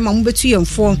man me ma mbetu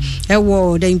yemfo e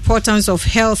wo the importance of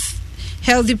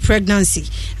healthy pregnancy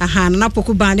na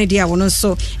poku bane dia wono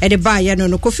so e de ba ye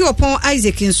no Kofi Opon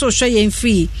Isaac in so hwe yen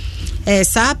free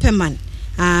sa peman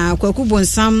kwaku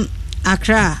bonsam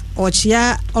Accra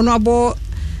ochia onobo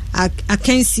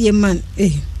akansie man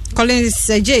Collins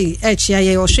J H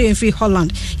ya Australian free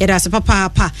Holland yada se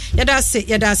papa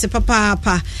yada se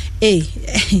papa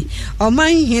o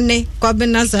man hene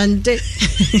Kwabena Sande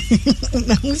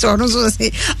so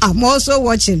say I'm also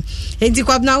watching enti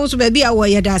Kwabena also baby awo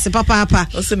yada se papa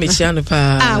also me chia no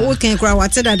pa we can cry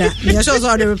what that you show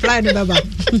the reply no baba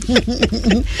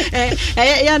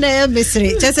ya na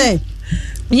mystery just say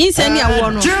yin say ni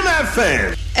awo no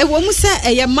wo mu say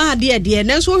eye ma de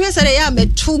na so hwe say ya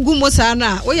metu gu mo sa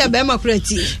na wo ya be ma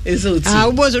kurati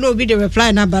wo bo so no be the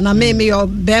reply na ba na me your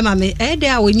be ma me de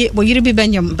a wo yiri bi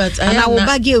benyam ana wo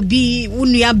bagi obi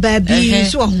unua ba bi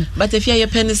so ho but if you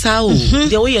pen sa o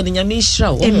de wo ye nyame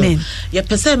hira wo ye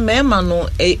pese me ma no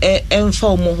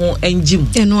emfa mo ho enjim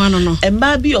eno ano no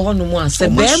emba bi ho no mu ase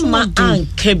be ma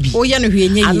anka bi wo ye no hwe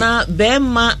enye ana be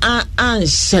ma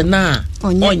anhye na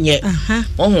onye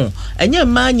enye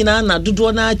ma nyina na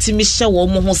dodo na atimi hye wo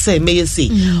mo ho se meye se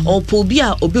opo bi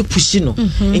a obepushi no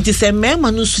enti se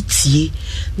mema no so tie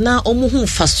na omo hu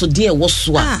fasode e wo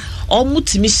so a omo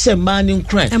timi hye ma ne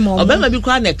nkran obema bi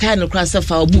kwa na kai no kra se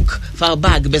fa book fa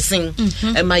bag besen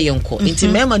e ma yenko enti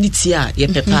mema no tie a ye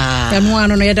pepa emo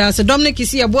ano no ye da se Dominic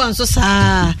isi ye bo anso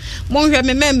sa mo hwe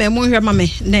me meme mo hwe ma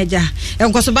me na ja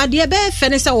enko so ba de be fe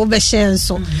ne se wo be hye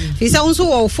nso fi se unso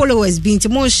wo followers bi enti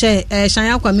mo hye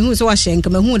Shanya kwa mi hu so wa hye nka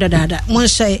me hu dada mo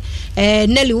hye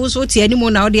Nelly wo so tie ni mo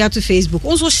na odi ato Facebook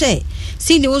wo so hye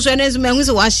sini wo so na ezu me hu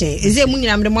so wa hye eze mu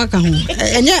nyina me mo aka ho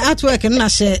enye artwork na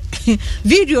hye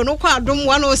video no kwa adom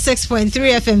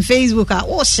 106.3 FM Facebook a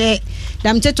wo hye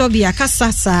dam teto bia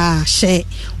kasa sa hye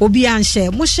obi an hye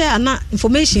mo hye ana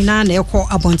information na na ekọ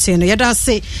abonten no yeda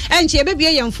se enche e bebia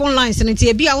ye phone lines no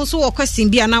tie bia wo so wo question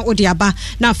bia na odi aba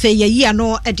na fe ye yi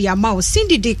ano e de ama wo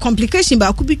sindi the complication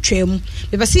ba ku bi twam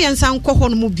be be se yensa nkọ ho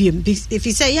no mu biem if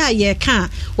you say ya ye ka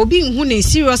obi nhu ne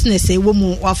seriousness e wo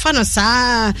mu wa fa no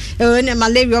sa ne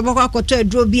malaria obakọ akoto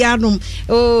aduro bia no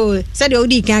se de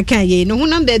odi kan ye no hu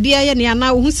number bia ye ne ana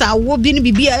hu sa wo bi ne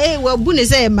bibia wa bu ne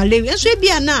say malaria so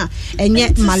bia na enye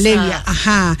malaria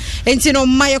enti no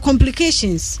my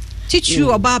complications chichu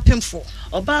oba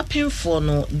pemfo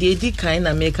no de di kan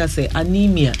na make say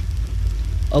anemia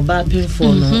oba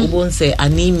pemfo no obon say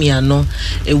anemia no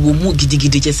ewo mu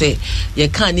gidigidi je say ye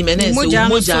kan anemia na say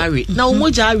umojare na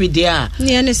umojare de a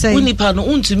unipa no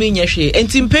untumi nya hwe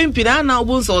enti mpempi na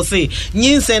obon so say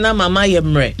nyinsen na mama ye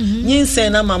mre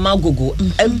nyinsen na mama gogo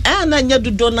ana nya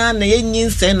dodo na ye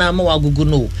nyinsen na mama wagogo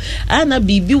no ana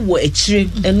bibi wo akire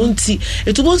eno nti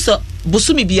etubon so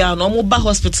bosumi bia no mo ba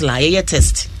hospital a ye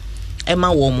test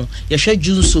ema wo mu ye hwe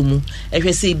junso mu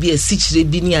ehwe se bi asichire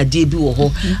bi ni ade bi wo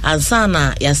ho ansa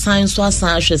na ya san so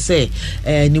asan hwe se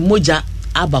ni moja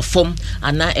aba fom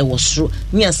ana e wo soro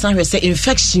ni asan hwe se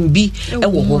infection bi e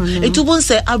wo ho etubon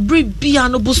se abre bia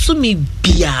no bosumi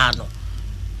bia no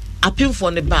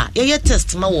apemfo ne ba ye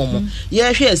test ma wo mu ye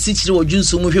hwe asichire wo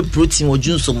junso mu hwe protein wo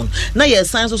junso mu na ye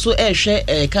san so e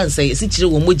hwe cancer asichire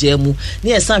wo moja mu ni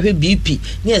ye san hwe BP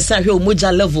ni ye san hwe wo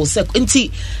moja level se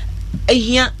nti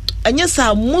ehia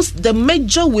anyasa most the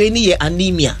major way ni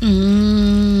anemia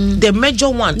the major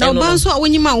one no banso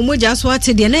awonyima umoja so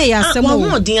atede na ya asemo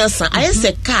wo din asa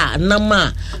ayese car na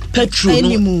ma petrol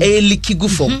no elikigu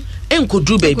fom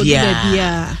enkodru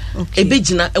babia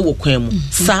ebegina ewo kwan mu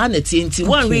saa na tienti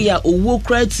one way ya owo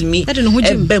kra timi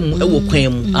ebem ewo kwan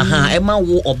mu ema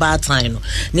wo oba tan no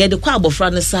na de kwa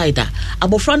abofra ne side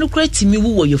abofra no kra timi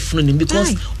wo ye funu no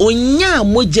because onya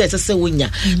moje sese wonya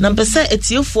na mpese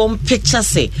etiefo picture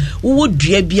se wo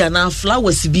dua bia na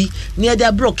flowers bi na de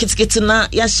abro kitikiti na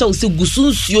ya show se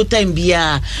gusunsuo time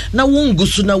bia na wo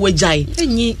ngusu na wajai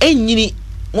enyini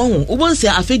won ubonse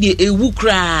afedi ewu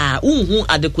kra unhu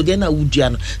adekode na wudua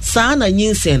no saa na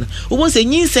nyinsen ubonse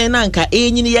nyinsen na nka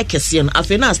enyini ye kese no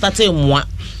afi na start emwa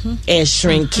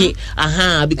shrinky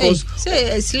because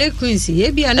say slay queens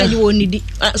ye bia na you onidi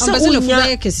so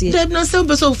unya kese dem na se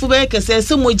beso fu be kese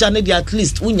se moja na di at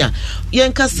least unya ye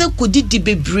nka se kodidi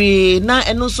bebre na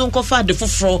eno so nkofa de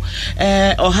foforo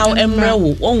or how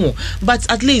emrewo won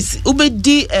but at least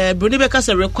ubedi broni be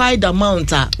kase required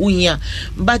amount unya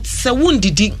but se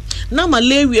wundidi na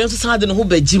malaria so sa de no ho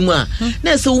bagimu a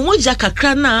na se umoja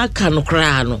kakra na aka no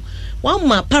kra no one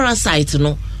ma parasite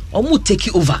no omu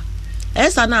take over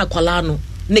esa na akwala no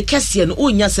ne kese no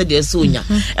onya se de se onya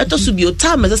eto so bi o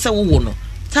time se wo no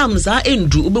time za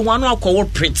endu obi wano akwo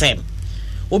pretend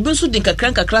obi so din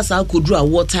kakra sa akodru a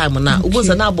war time na obo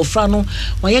za na abofra no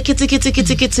waye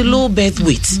kiti low birth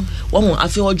weight won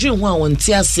afi odwen ho a won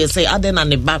ti ase say aden na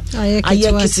ne ba aye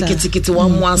kiti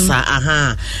wan mo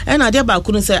asa e na de ba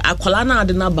ku no say akwala na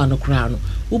ade na ba no kra no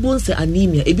wobon se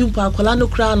anemia ebi mpa akwala no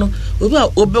kra no obi a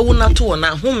obewu na to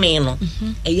na home no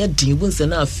eye din wobon se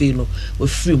na afi no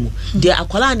ofiri mu de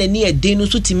akwala na ni eden no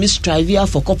so timi strive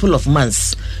for couple of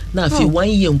months na afi 1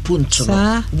 year mpunto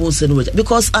no wobon se no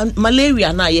because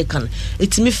malaria na ye kan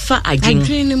etimi fa adwen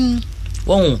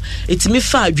etimi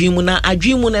fa adwen mu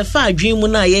na fa adwen mu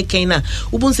na ye ken na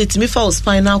wobon se etimi fa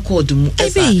spinal cord mu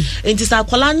esa enti sa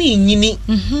akwala na nyini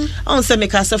on se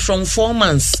make us from 4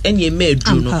 months enye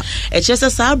medu no e chese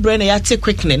sa brain ya te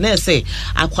quickness na say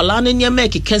akwala na nyema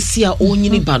kekasi a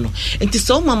onyini ba no enti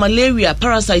so malaria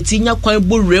parasite nya kwan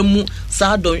borem mu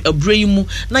sa don abrei mu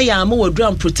na ya ma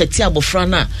wadram protect abofra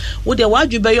na wo de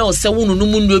wadwe be yo se wo nunu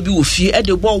mu ndo bi wo fie e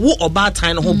de bo wo oba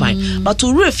tan no ho ban but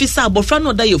wo refi sa abofra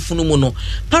no da yefunu mu no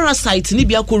parasite ni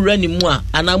bia ko rani mu a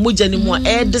ana moja ni mu a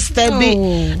e disturb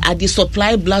at the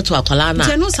supply blood to akwala na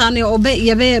tenu sa ne obe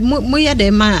ye be mo ye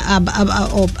de ma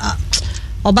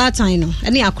obatan no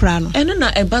ene akra no eno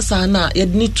na ebasa na ye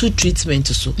need to treatment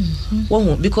so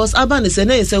wo because aba ne se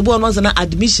na se bo no na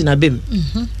admission abem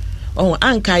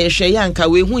anka ye hwe yanka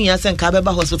we hu ya se nka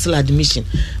beba hospital admission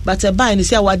but e buy ni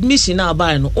say our admission na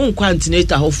buy no unkwa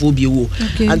antenatal hofo bi wo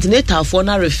antenatal for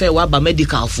na refer wa ba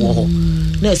medical for ho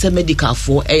na say medical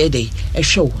for e dey e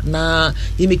hwe na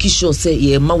ye make sure say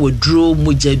ye ma wadro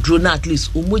moja dro na at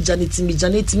least moja ne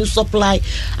timi supply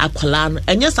akwala no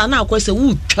enye sa na akwa say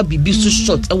wo twa bibi so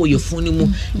short e wo ye phone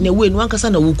mu na we no ankasa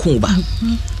na wo kun ba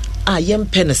yem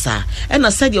penisa e na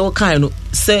said ye wo kan no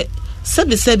say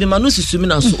sebi manu susumi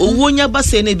na so owo nya ba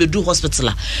se na bedu hospital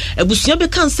a ebusua be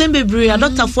kan sem bebre a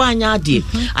doctor fo anya ade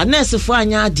a nurse fo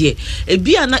anya ade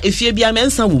ebi ana efie bia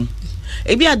mensa wum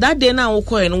ebi a that day na wo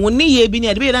koe no woni ye bi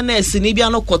na de na nurse ni bia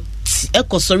no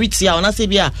sorry ona se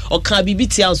bia o kan bibi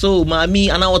tia so mami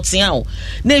ana otia o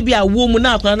na ebi a wo mu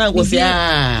na akwa na go se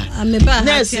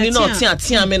nurse ni no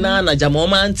tia me na jama o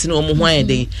ma ntini o mo ho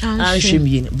eden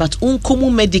anhwemie but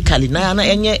unkomu medically na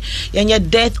enye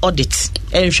death audit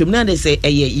enhwem na de se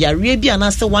yare bi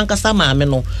ana se wankasa maame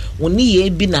no oni ye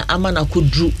bi na ama na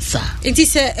kodru sa enti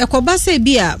se ekoba se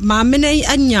bi a maame na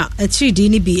anya 3D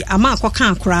ni bi ama akoka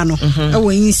akora no e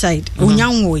wo inside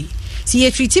onyanwo si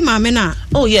ye treat maame na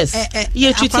yes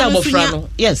ye treat abofra no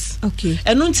yes okay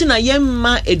eno ntina ye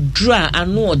ma edura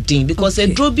ano odin because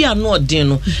edro bi ano odin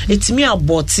no etimi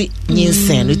aboti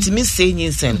nyinsen etimi say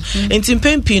nyinsen enti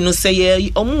pempi no say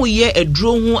ye omo ye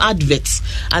edro hu advert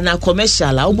ana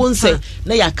commercial a obon say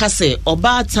na yakase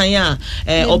oba atan a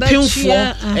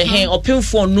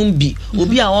opemfo numbi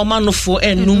obi a o manofo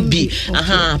enumbi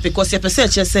because ye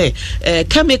pese say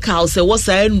chemicals e was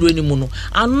enro ni mu no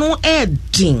ano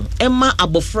edin ma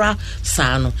abofra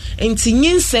saa no enti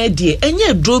nyinsa die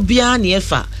enye drobia na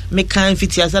efa me kan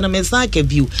fiti asa na me san ka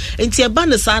biu enti eba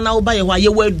ne saa na wo ba ye ho ye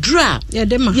wadura ye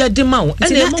de ma wo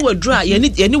ene ma wadura ye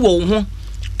ni wo ho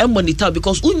monitor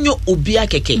because unyo obia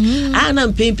keke ana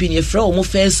mpempin ye fra omo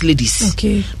first ladies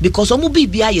because omo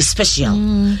bibia ye special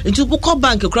enti bu ko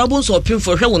bank kra bon so pin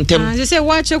for hwe wontem they say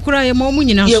watch kra ye mo mu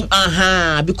nyina so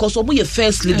because omo ye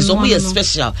first ladies omo ye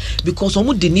special because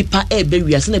omo de nipa e be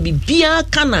wiase na bibia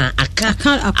kana aka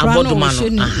abodoma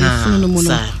no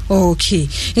okay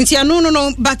enti anu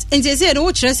no but enti say no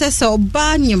kire se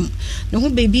oba nyim ne ho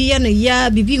baby ya na ya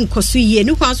bibi nkoso ye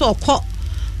ni kwan so okọ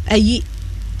ayi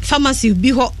pharmacy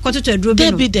bi ho kototo adro bi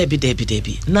no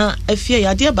debi na afia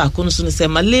ya de ba ko no so se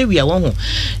malaria wo ho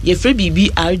ye frɛ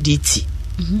bibi RDT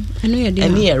anu ye de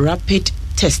ani rapid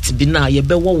test bi na ye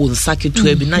be wo nsa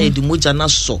ketua bi na ye de moja na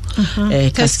so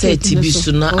cassette bi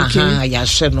so na ya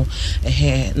hwe no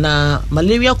na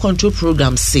malaria control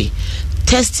program say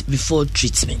test before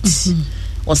treatment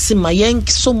o se mayen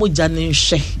so moja ne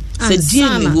hwe se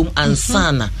die ni wom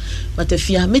ansana but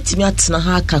afia metimi atena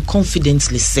ha ka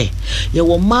confidently say ye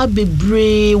wo ma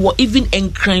bebre wo even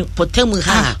enkran potem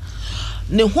ha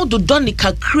ne ho do doni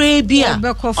kakra bi a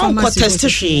on test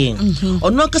hwe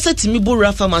ono kasa timi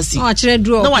bora pharmacy na wa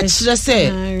kire say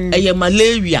eye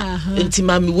malaria enti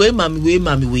mami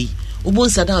we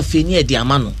obonsa da afeni e di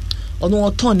ama no ono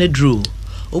oton ne dro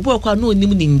obo kwa no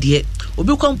onim ni ndie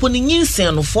obi kwa mpo ni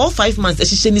nyinsen no 4-5 months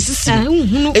ehihye ni sisi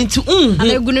enti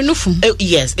alegunu nufu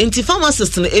yes enti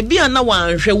pharmacist no ebi ana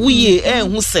wanhwe wuye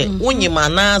hu se wonyima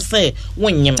na se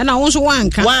wonyim na wo so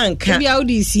wanka ebi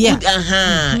audisi ya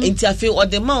enti afi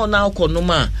odema ona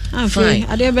akonoma fine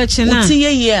ade be chena uti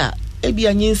ye a ebi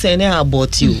anyinsen na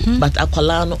about you but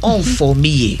akwala no on for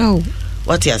me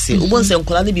what you say ubon se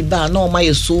nkola ne bi ba na o ma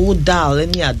ye so dull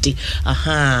any ade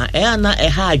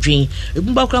na adwen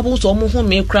ebumba kra bo so mo ho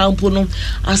me kra mpo no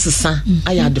asesa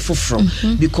aya ade foforo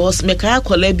because me kaya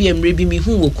kola bi emre bi mi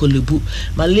hu wo kolebu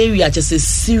malaria just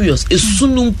serious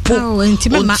esunu mpo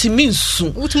ontimi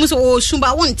nsu utimi so o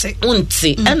shumba wonte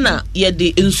na ye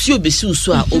de nsuo besi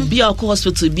usu a obi a ko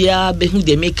hospital bia be hu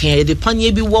de make ye de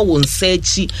panye bi wo wonsa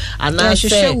achi ana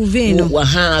se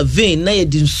vein na ye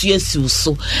de nsuo asi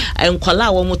uso enkwala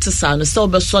a wo motesa no se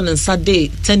obeso ne nsa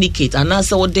de tourniquet ana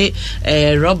se wo de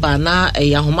rubber na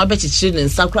yahoma bechichiri ne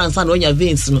nsa kra nsa na onya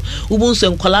veins no ubunso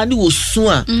enkwala ne wo su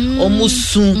a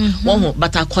omusu wo ho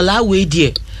batakwala we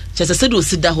die chese se do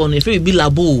sida ho no efe bi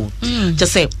labo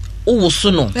chese o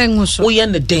so no o ye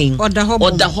ne den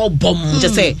oda ho bom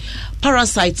chese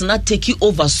parasites not take you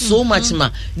over so much ma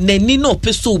nani no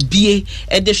peso obie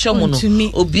e de hwemo no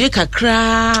obie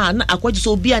kakra na akwaji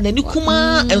so obie nani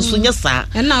kuma enso nya sa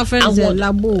na friends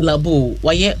labo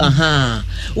waye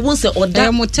won say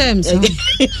oda terms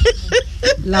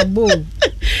labo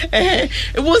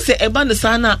won say eba no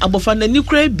sana abofa nani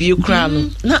kra bie kra no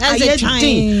na aye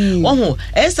din wo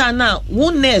esa na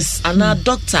won nurse ana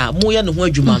doctor mo ye no ho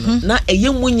adwuma no na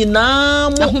eye mo nyina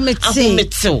mo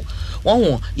ahometew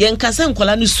wo yen kase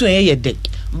nkola no su ye de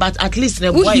but at least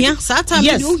na boy yes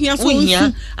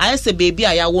uhia I say baby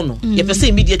aya wo no ye pese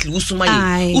immediately usuma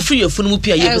ye u free your phone mu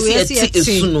pia ye pese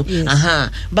esu no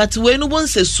but we no won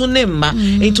say su ne ma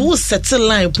into wo settle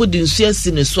line put in su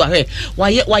asi ne so ahwe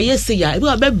why say ya e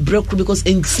be break because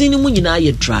ensini mu nyina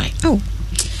ye dry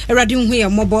erade hu ye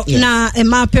mobo na e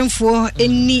ma pemfo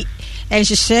eni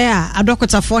enhyehyɛ a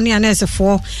adokotafo ne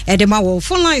anesefo de ma wo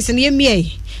phone lines ne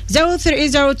yemie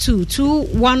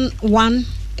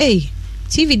 03022111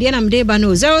 TV dia na mdeba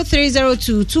no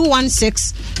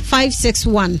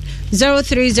 0302216561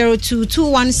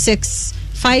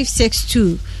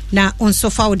 0302216562 na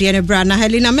onsofa wo dia ne bra na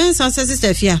Helena Mensa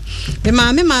sister fia be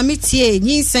ma tie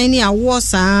nyinsan ni awo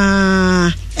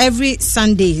sa every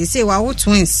Sunday say wa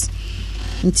twins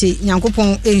nti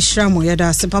nyankopon enhira mo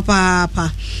yada se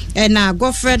papa na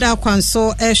Godfred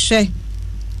Akwanso ehwe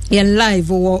yen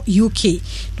live wo UK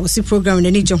no si program na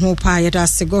ni je ho pa yada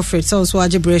se Godfred so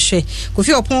ajebrehwe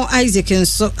Kofi Opon Isaac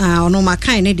nso ono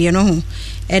makan ne de no ho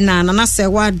na nana se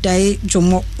wa dai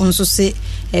jomo nso se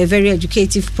a very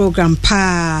educative program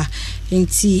pa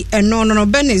nti no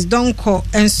Benis donko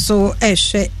enso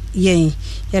ehwe yen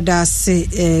yada se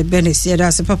Benis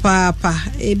yada se papa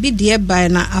bi de ba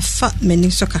na afa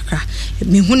mani so kakra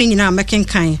me hunu nyina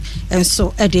makenkan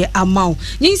enso de amaw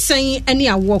nyinsan ani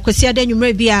awo kwasi ada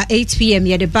nwumre bi a 8 pm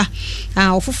yede ba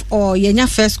o yenya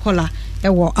first caller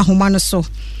ewo ahoma no so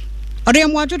ore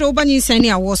mo adwo do ba nyinsan ani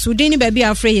awo so din ni ba bi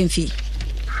afre yemfi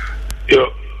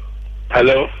yo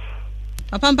hello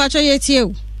papa mpacho yetie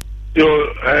o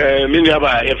yo mini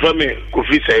aba e from me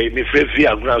Kofi say me frefi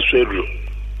aguna so edro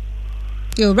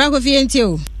yo bra Kofi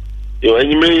entio yo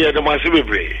enyime ye de mase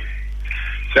bebre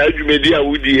sa dwumedi a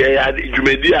wudi e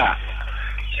dwumedi a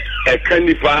e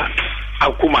kanipa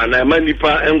akuma na ma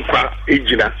nipa enkwa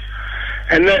ejina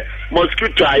ene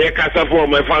mosquito aye kasa for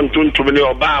me fa ntuntum ne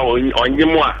oba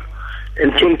onyemo a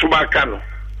ntuntum aka no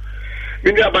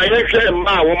mini aba ye hwe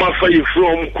ma wo ma fa yi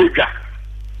from kodwa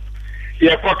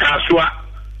ye ko kasua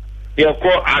ye ko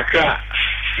aka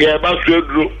ye ba so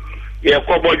edro ye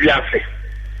ko bodwafe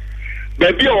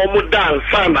baby o mu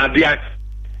dansa na dia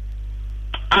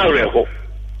areho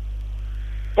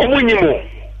omunyimo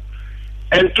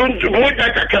entuntu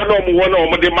moja kakano mu wona o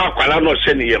mu de makwala no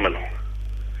se ne yem no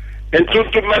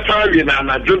entuntu matari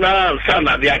na juna sa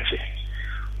na dia che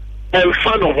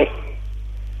elfa no ho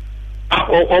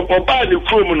o ba ni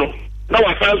krum no na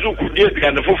wasanzu kudie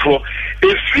dia ne foforo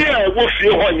efia wo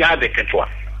fie ho nya de ketwa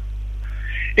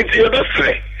iti yo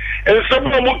dasre and some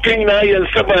more king na and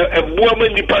some a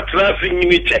woman the patrasi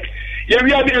nyini check ye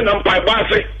wi abi na mpa ba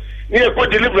se ne ko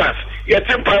deliverance ye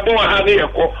tempa bo ha ne ye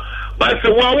ko ba se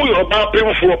wa wo yo ba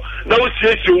pemfo na wo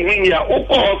siesie ohun ya wo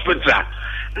ko hospital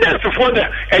na se for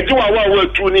da ejiwa wa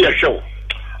tu ne ye hwew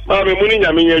ma me muni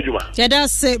nyame nya adwuma yeda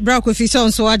se bra Kofi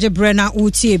so aje bre na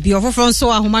utie bi ofofo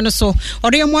so ahoma no so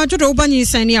ore mo adwodo wo banyi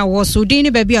sani awo so din ne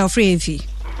ba bi afre enfi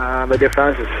be de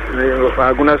Francis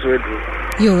aguna so edu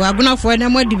yo aguna fo na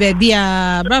mo di ba bi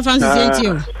a bra Francis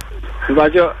entio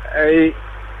bajo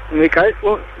me kai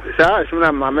o sa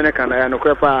suna mama ne kana ya no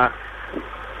kwepa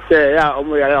say ya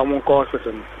omo ya omo ko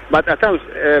hospital but at times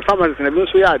pharmacists na bi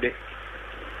so ya de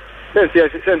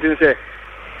say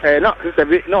no sister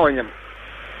bi no onyam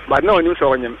but no onyam so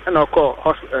onyam na ko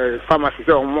pharmacy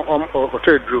so o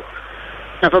trade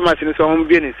na pharmacy no so on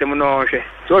bi ni sem no hwe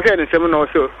so hwe ni sem no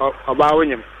so oba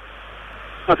onyam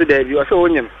na so da bi o so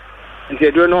onyam nti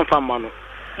eduro no fama no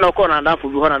no ko na dafo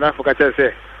bi ho na dafo ka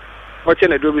tese o che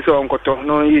na do bi so onkoto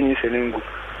no yi ni seningu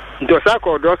nti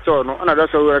osako doctor no na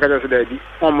doctor we ka tese da bi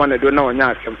on ma na do na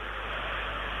onya asem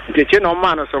nti che no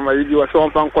ma no so ma yi wa so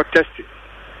on fa nko test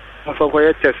on fa ko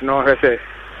ye test no he se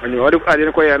oni o de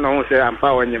ade ko ye no ho se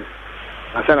ampa wonyem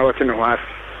asana wote ne ho as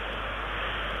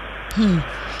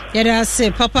yada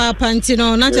se papa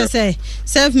pantino na che say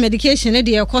self medication e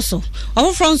de ekoso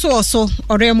of from so also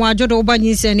ore mo ajodo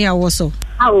obanyi se ne awoso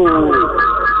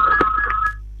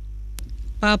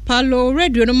papa lo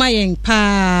radio no mayen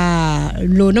pa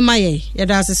lo no maye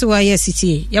yada se wa ye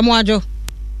city ye mo ajo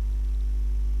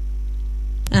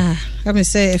come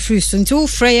say free so nti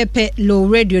free pe low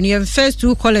radio ni first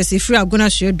two callers free agona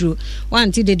shedu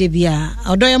one ti de bia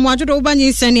odo ye mo ajodo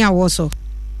obanyi se ne awoso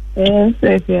yes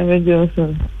radio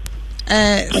so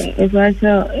if I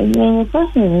tell my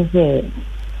question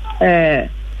is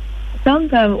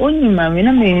sometimes only mama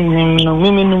na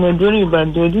me no dori ba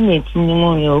do di na tinyi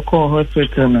mo yo call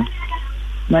hospital no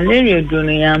malaria do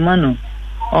no ya ma no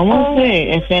omo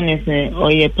say efenese o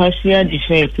ye partial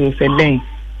defect o se den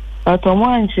but omo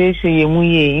anche ye mu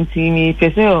ye nti mi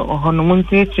pese ohono mu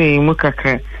nti mu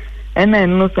kakra ena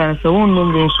no san so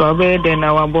wonu bi so abe de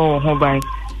na wa bo ho ban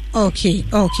okay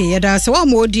yada se wa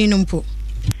mo di numpo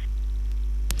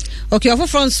okay ofo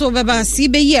front so baba si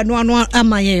be ye no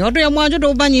amaye odo ye mo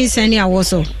ajodo banyi sani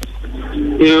awoso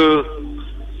yo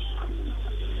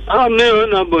me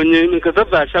na bonye mi kata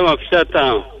ba shawa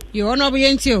fshata yo no bo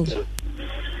yentio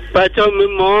pa cho mi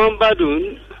mo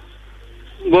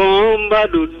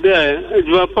mbadu de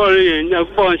ejwa pori nya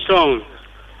fonction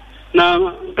na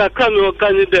kakami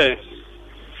okani de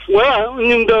wa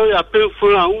nyimdo ya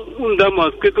pefula unda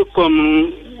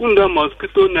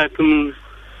mosquito net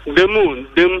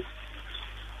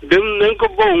dem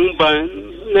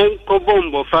nenko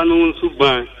bombo fanu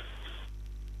suban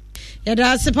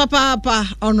yada se papa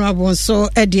honorable so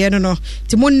edie no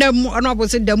timunnam honorable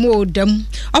se demo dem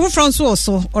of France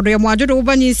so odo mo ajodo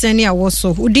obanyi sani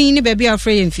awoso udin ni baby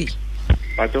afre yemfi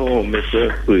pato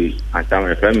mese free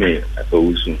atama fami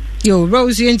awusu yo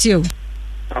Rose yentio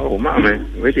oh mama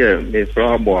we dey me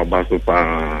trouble about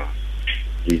pa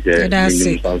is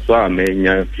so me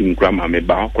nya film kra me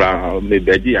ba kra me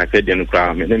beji akede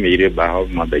kra me na me ire ba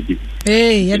ma beji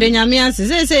yede nyame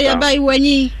ase se ya bai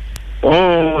wanyi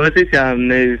it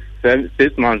is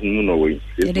 6 months no way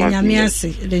yede nyame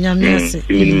ase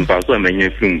me pa so me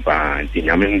nya film pa ti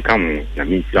nyame nkam na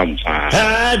me film pa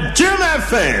Jim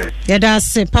FM yeda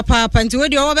se papa panti we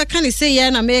dey oba kan say ya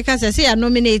na me ka say ya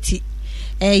nominate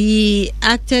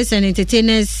Actors and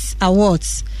Entertainers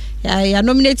Awards. Ya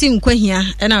nominating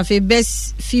Kwehia and a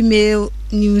best female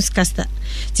newscaster.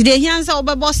 Today he answer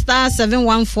over star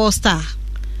 714 star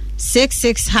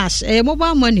 66 hash.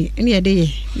 Mobile money any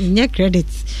day in your credit.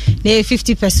 They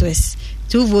 50 pesos.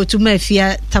 2 vote to my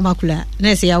fear tamakula.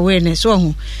 Nese awareness.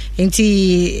 So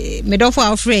enti medofo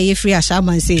afre free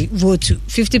ashaman say vote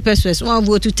 50 pesos. 1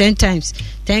 vote to 10 times.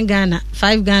 10 Ghana,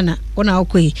 5 Ghana. Ona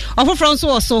okwe. Ofo France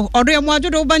also. Odo ya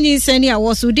mwajodo ubanyi seni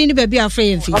awosu. Dini bebi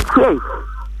afre mfi. Okay.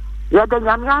 Ya de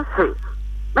nyamiase.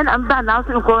 Mena mba na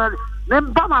usi nko.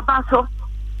 Memba mabaso.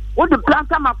 Udi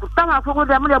planta maputa mafungu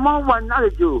de mwede mwa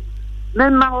nalejo.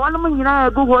 Memma wana mnyina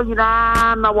gugo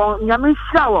nyina na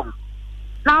nyamisha wong.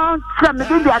 Now, some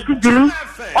baby at the Julie.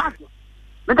 What?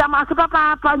 Madame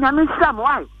Papa, Yamisha,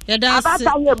 why? That's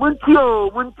Wuntio.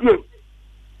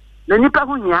 The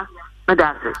Nipahunia,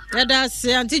 Madame. That's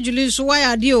Auntie Julie, so why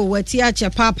are you with Tiacha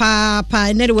Papa,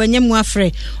 and then when you are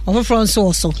free over France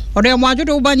also? Or there are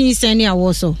Mojo Bunny Sania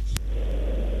also.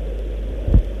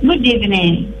 Good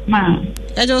evening, ma.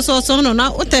 I just saw son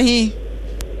now. What the he?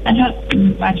 I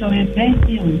don't watch over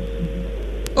you.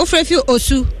 Oh, Frefu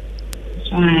Osu.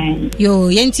 Yo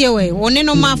yentie we woni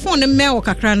no ma phone me o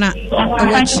kakra na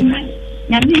awachi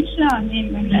ya bi sha ni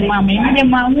ma me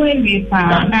ma we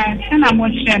pa na kana mo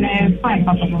che ne pa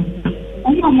papa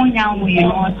o mo nya we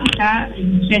o ta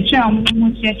che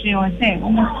mo che o se o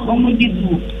mo di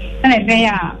tu na be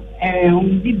ya o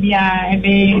di bia e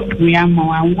be we ama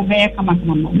wa wo be kama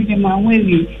mo me ma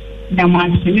we na ma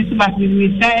se mi su ba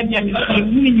mi sa e bia mi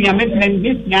ya me plan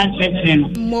be nya che no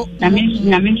na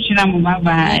mi shira mo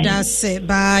baba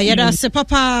yada se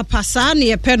papa pasa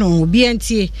ne pe no bi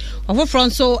antie ofo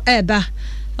front so eba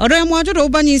odo mo ajodo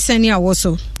banyi sani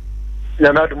awoso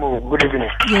na na dum good evening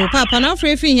yo papa na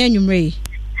free fi here nwumre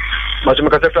ma tumi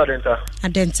ka se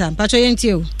adenta pacho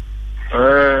yentie o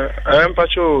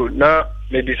pacho na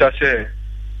me bisa se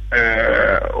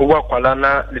owa kwala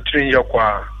na litrin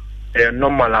yokwa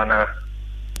normal ana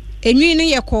enwi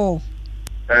ni yeko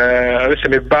se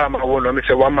me ba ma wo no me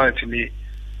se 1 month ni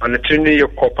on the training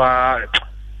your copa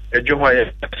ejuho ya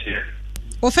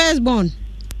O firstborn.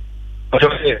 Ocho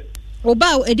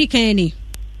Oba edi kan ni.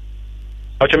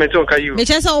 Ocho me to kayu. Me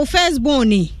chesa o firstborn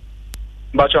ni.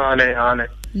 Bacho ane.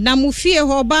 Na mu fie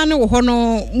ho ba ne wo ho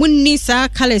no munni sa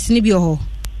colors ni bi ho.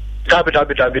 Tabi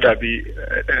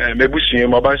mebusi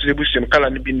mo ba nso mebusi kala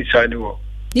ni bi ni sa ni wo.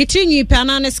 Ni tinyi pa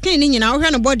na skin ni nyina wo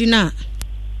hwe no body na.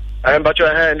 Bacho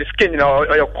the skin na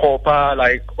oyo copper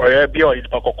like oyo bi oil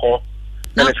pa kokko.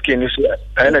 Na skin is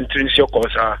and intrinsic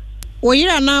cause o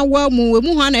yira na wa mu we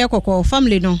mu ho na ekokko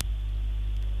family no.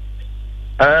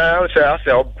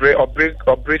 Say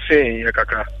obre saying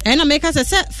kakra. Na make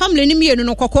say family ni mienu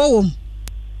no kokko wo.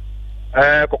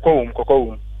 Kokko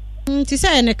wo. Ti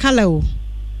say ne color o.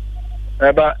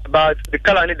 But the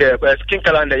color ni the skin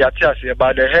color and the yatiase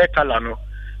but the hair color no.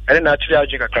 And naturally I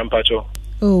drink a crampacho.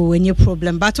 Oh, any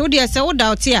problem. But o dey say o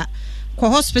doubt here. Ko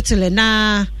hospital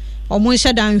na omo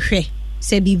nhya dan hwe.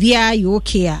 Say bibia you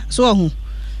okay a. So ohun.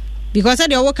 Because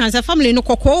they work as a family no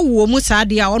kokko wo mu sa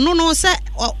de a ono no say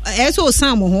eso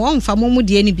san mo ho omfa mo mu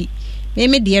de ni bi.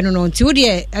 Me de no nti wo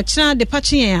de a kina de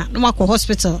pachen a no makọ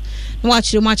hospital. No wa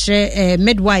kire mo kire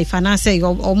midwife and I say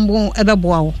ombo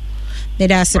ebeboa wo. Me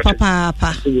da se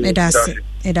papa. Me da se.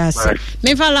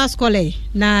 Me fa last call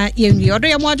na yemi odo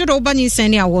ya mo ajodo ba ni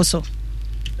sen ni awo so.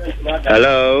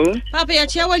 Hello. Papa ya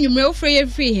chia wanyu me ofre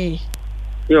free he.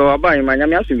 Yo aban ma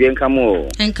nyame asu bi enkamo.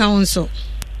 Enka wonso.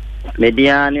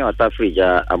 Media ni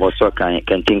otafrija aboso kan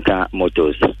kentinka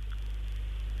motors.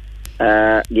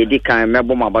 Gedi kan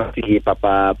mebo mabatu hi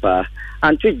papa.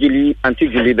 Antu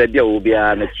Julie baby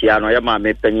obia me tia no ya ma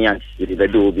me panyi antu Julie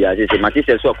baby obia se mati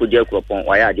se so akodi akropon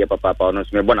wa ya ade papa no so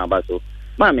me bona baso.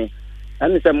 Mami,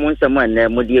 ami se mo nsem na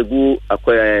mo de egu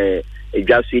akoy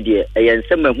edwaso de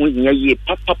ensem ahu hia yi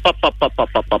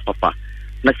papa.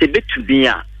 Na se betu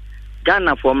bia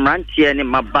Ghana for mrantie ni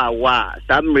mabawa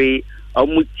samri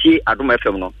omuti Adom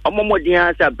FM no omomodi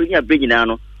ha sa brigina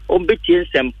no ombeti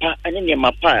nsempa ane ne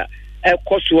mapa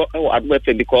ekoso Adom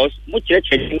FM because mu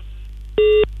chire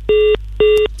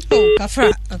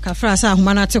kafra sa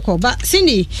humana teko ba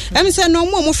Cindy say no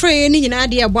mo frey ni nyina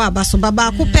de ebo abaso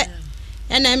baba ko pe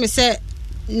na em say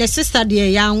ne sister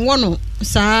de ya nwo no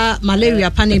sa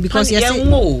malaria panic because yes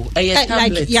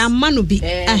like ya manu bi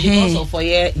because of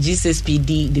your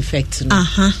GSPD defect no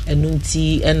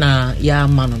enunti na ya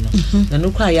manu no na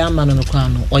no kwa ya manu no kwa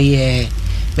no oye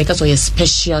make us a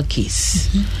special case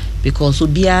because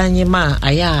obi anyima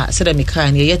aya said me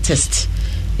kan ye test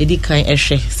edi kan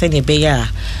ehwe se ne be ya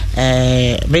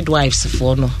midwives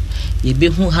for no ye be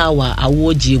hu hawa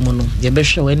awoji mu no ye be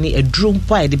hwe wani aduru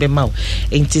mpo a de be ma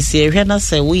enti se ehwe na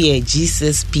se wo ye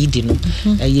GSPD no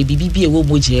ye bibibi e wo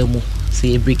moje mu se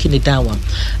ye breaking it down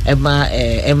emma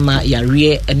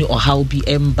yare ani ohaw bi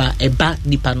eba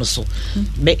nipa no so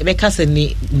be ka se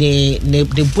ne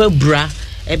buabra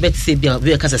ebe se bia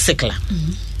be ka se sekla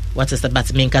what is the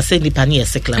bat men ka se nipa ne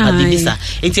sekla but bisa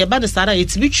enti eba no sara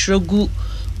eti bi trogu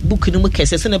book no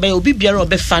kese se na be obi biara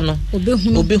obefa no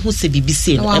obehu se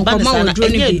bibise no eba na sana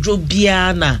enye dro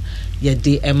bia na ye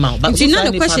de emma but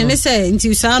the question is say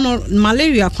nti sa no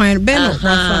malaria kwan be no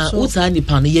so uta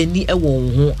nipa no ye ni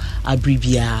ewo ho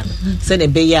abribia no se na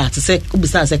be ya to se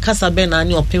ubisa se kasa be na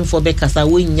ani opemfo be kasa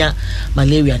wonya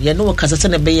malaria ye no kasa se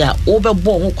na be ya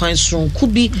obebo ho kwan sonku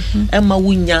bi emma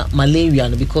wonya malaria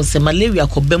no because se malaria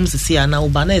ko bem sisi ana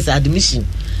oba na is admission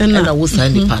na wo sa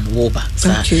nipa no oba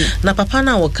na papa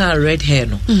na wo ka red hair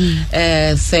no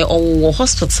say o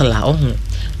hospital a ohun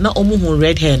na omuhu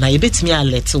red hair na yebetimi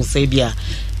alert say bia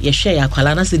ye hwe ya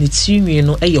kwala na se ni tinwi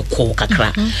no eyeko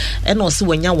kakra e na o se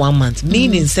wanya 1 month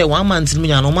meaning say 1 month no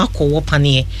nya no makowo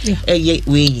pane eye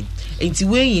weyin enti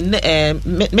weyin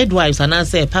midwives and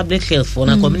say public health for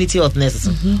na community health nurses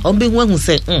on be hu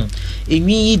say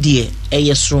enwi yi de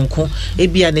eye sronko e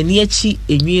bia na ni achi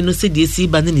enwi no se de si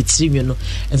ba na ni tinwi no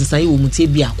ensesa ye wo mutie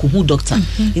bia ko hu doctor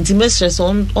enti me stress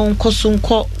on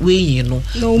kosonko weyin no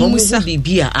no mu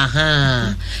bibia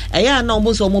eya na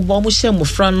omo so omo bo omo hye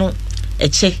mofra no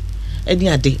eche eni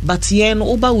ade but ye no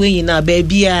oba weyin na ba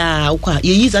bia kwa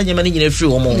ye yi za nyema nyina free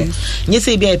omo nye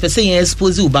se bia pese ye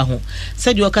expose uba ho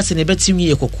said you ka se ne betinwi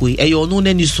ye kokoi e yo no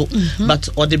nani so but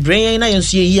or the brain na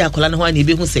yenso ye yi akola no ho ani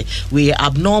be hu se we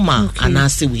abnormal and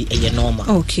ase we e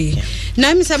normal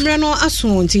na mi samra no aso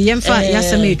nti yemfa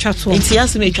yasem etwato nti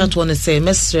yasem etwato no se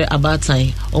mesre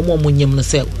abatan omo nyem no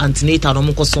se antenatal no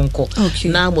mko sonko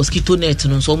na mosquito net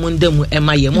no so omo ndam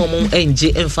ema ye mo enje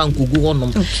emfa nkogu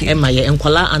honom ema ye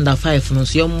enkola under 5 wife no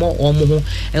so yɛmmɔ ɔmo ho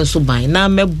enso ban na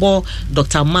mɛbɔ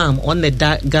Dr. Mam on the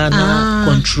Ghana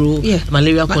control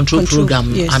malaria control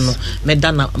program ano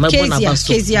mɛda na mɛbɔ na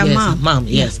baso yes Mam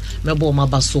yes mɛbɔ ma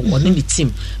baso on the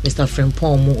team Mr.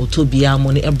 Frimpong mo Otobia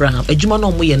mo ne Abraham adwuma na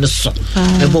ɔmo yɛ ne so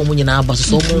mɛbɔ ɔmo nyina baso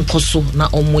so ɔmo nkoso na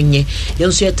ɔmo nye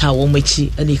yɛnso yɛta ɔmo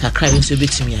achi ani kakra yɛnso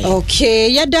betumi ayɛ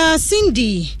okay yɛda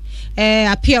Cindy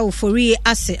apia ofori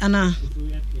ase ana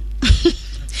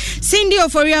Cindy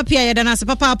Oforia Pia Yadanase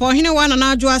Papa Pohine one and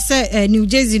Ajua se New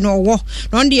Jersey no wo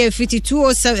no the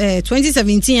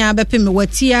 2017 abepim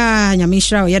watia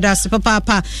nyamishra Yadase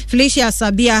Papa Felicia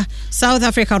Sabia South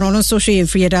Africa no social and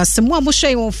free Yadase mo mo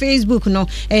share on Facebook no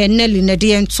Nelly na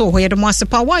DM to yadamo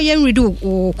asepa wa yen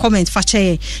redo comment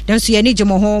fache dem so ye ni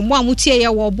jemo ho mo amutie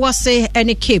ya wo boase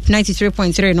any Cape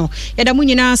 93.3 no yadamu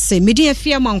nyina se media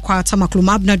fia mankwa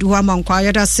tamakluma abnadu ha mankwa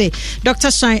Yadase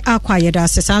Dr. Shine akwa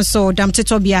Yadase sanso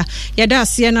damteto yada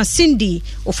siena Cindy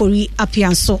Ofori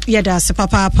apianso yada se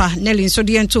papa Nelly so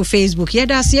de ento Facebook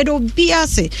yada se yedo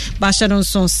biase ba hye no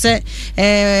so se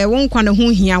won kwa ne ho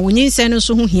hia wonyinse no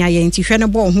so ho hia ye nti hwe ne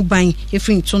bo ho ban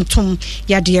efrin tontom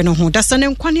yade no ho dasa ne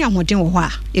nkwa ne ahoden wo ho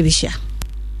a ebehia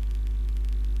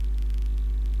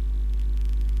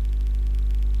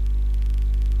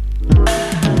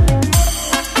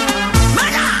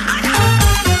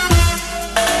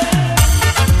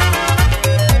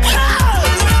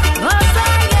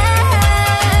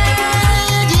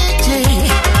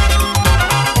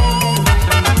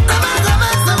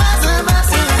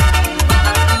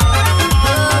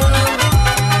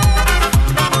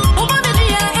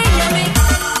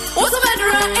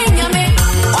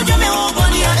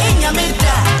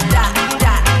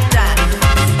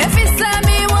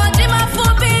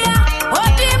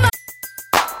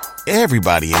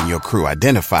Everybody in your crew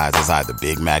identifies as either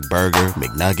Big Mac Burger,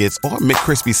 McNuggets, or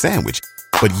McCrispy Sandwich.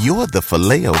 But you're the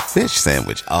Filet-O-Fish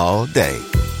Sandwich all day.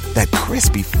 That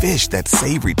crispy fish, that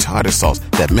savory tartar sauce,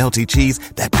 that melty cheese,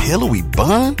 that pillowy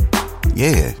bun.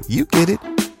 Yeah, you get it.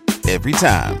 Every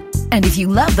time. And if you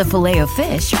love the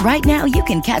Filet-O-Fish, right now you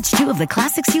can catch 2 of the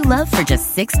classics you love for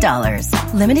just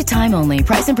 $6. Limited time only.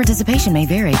 Price and participation may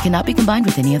vary. Cannot be combined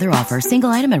with any other offer.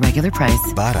 Single item at regular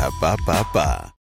price. Ba-da-ba-ba-ba.